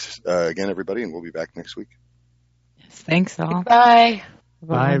guess thanks again, everybody, and we'll be back next week. Yes, thanks all. Bye.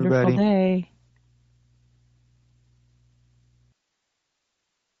 Bye, everybody. Day.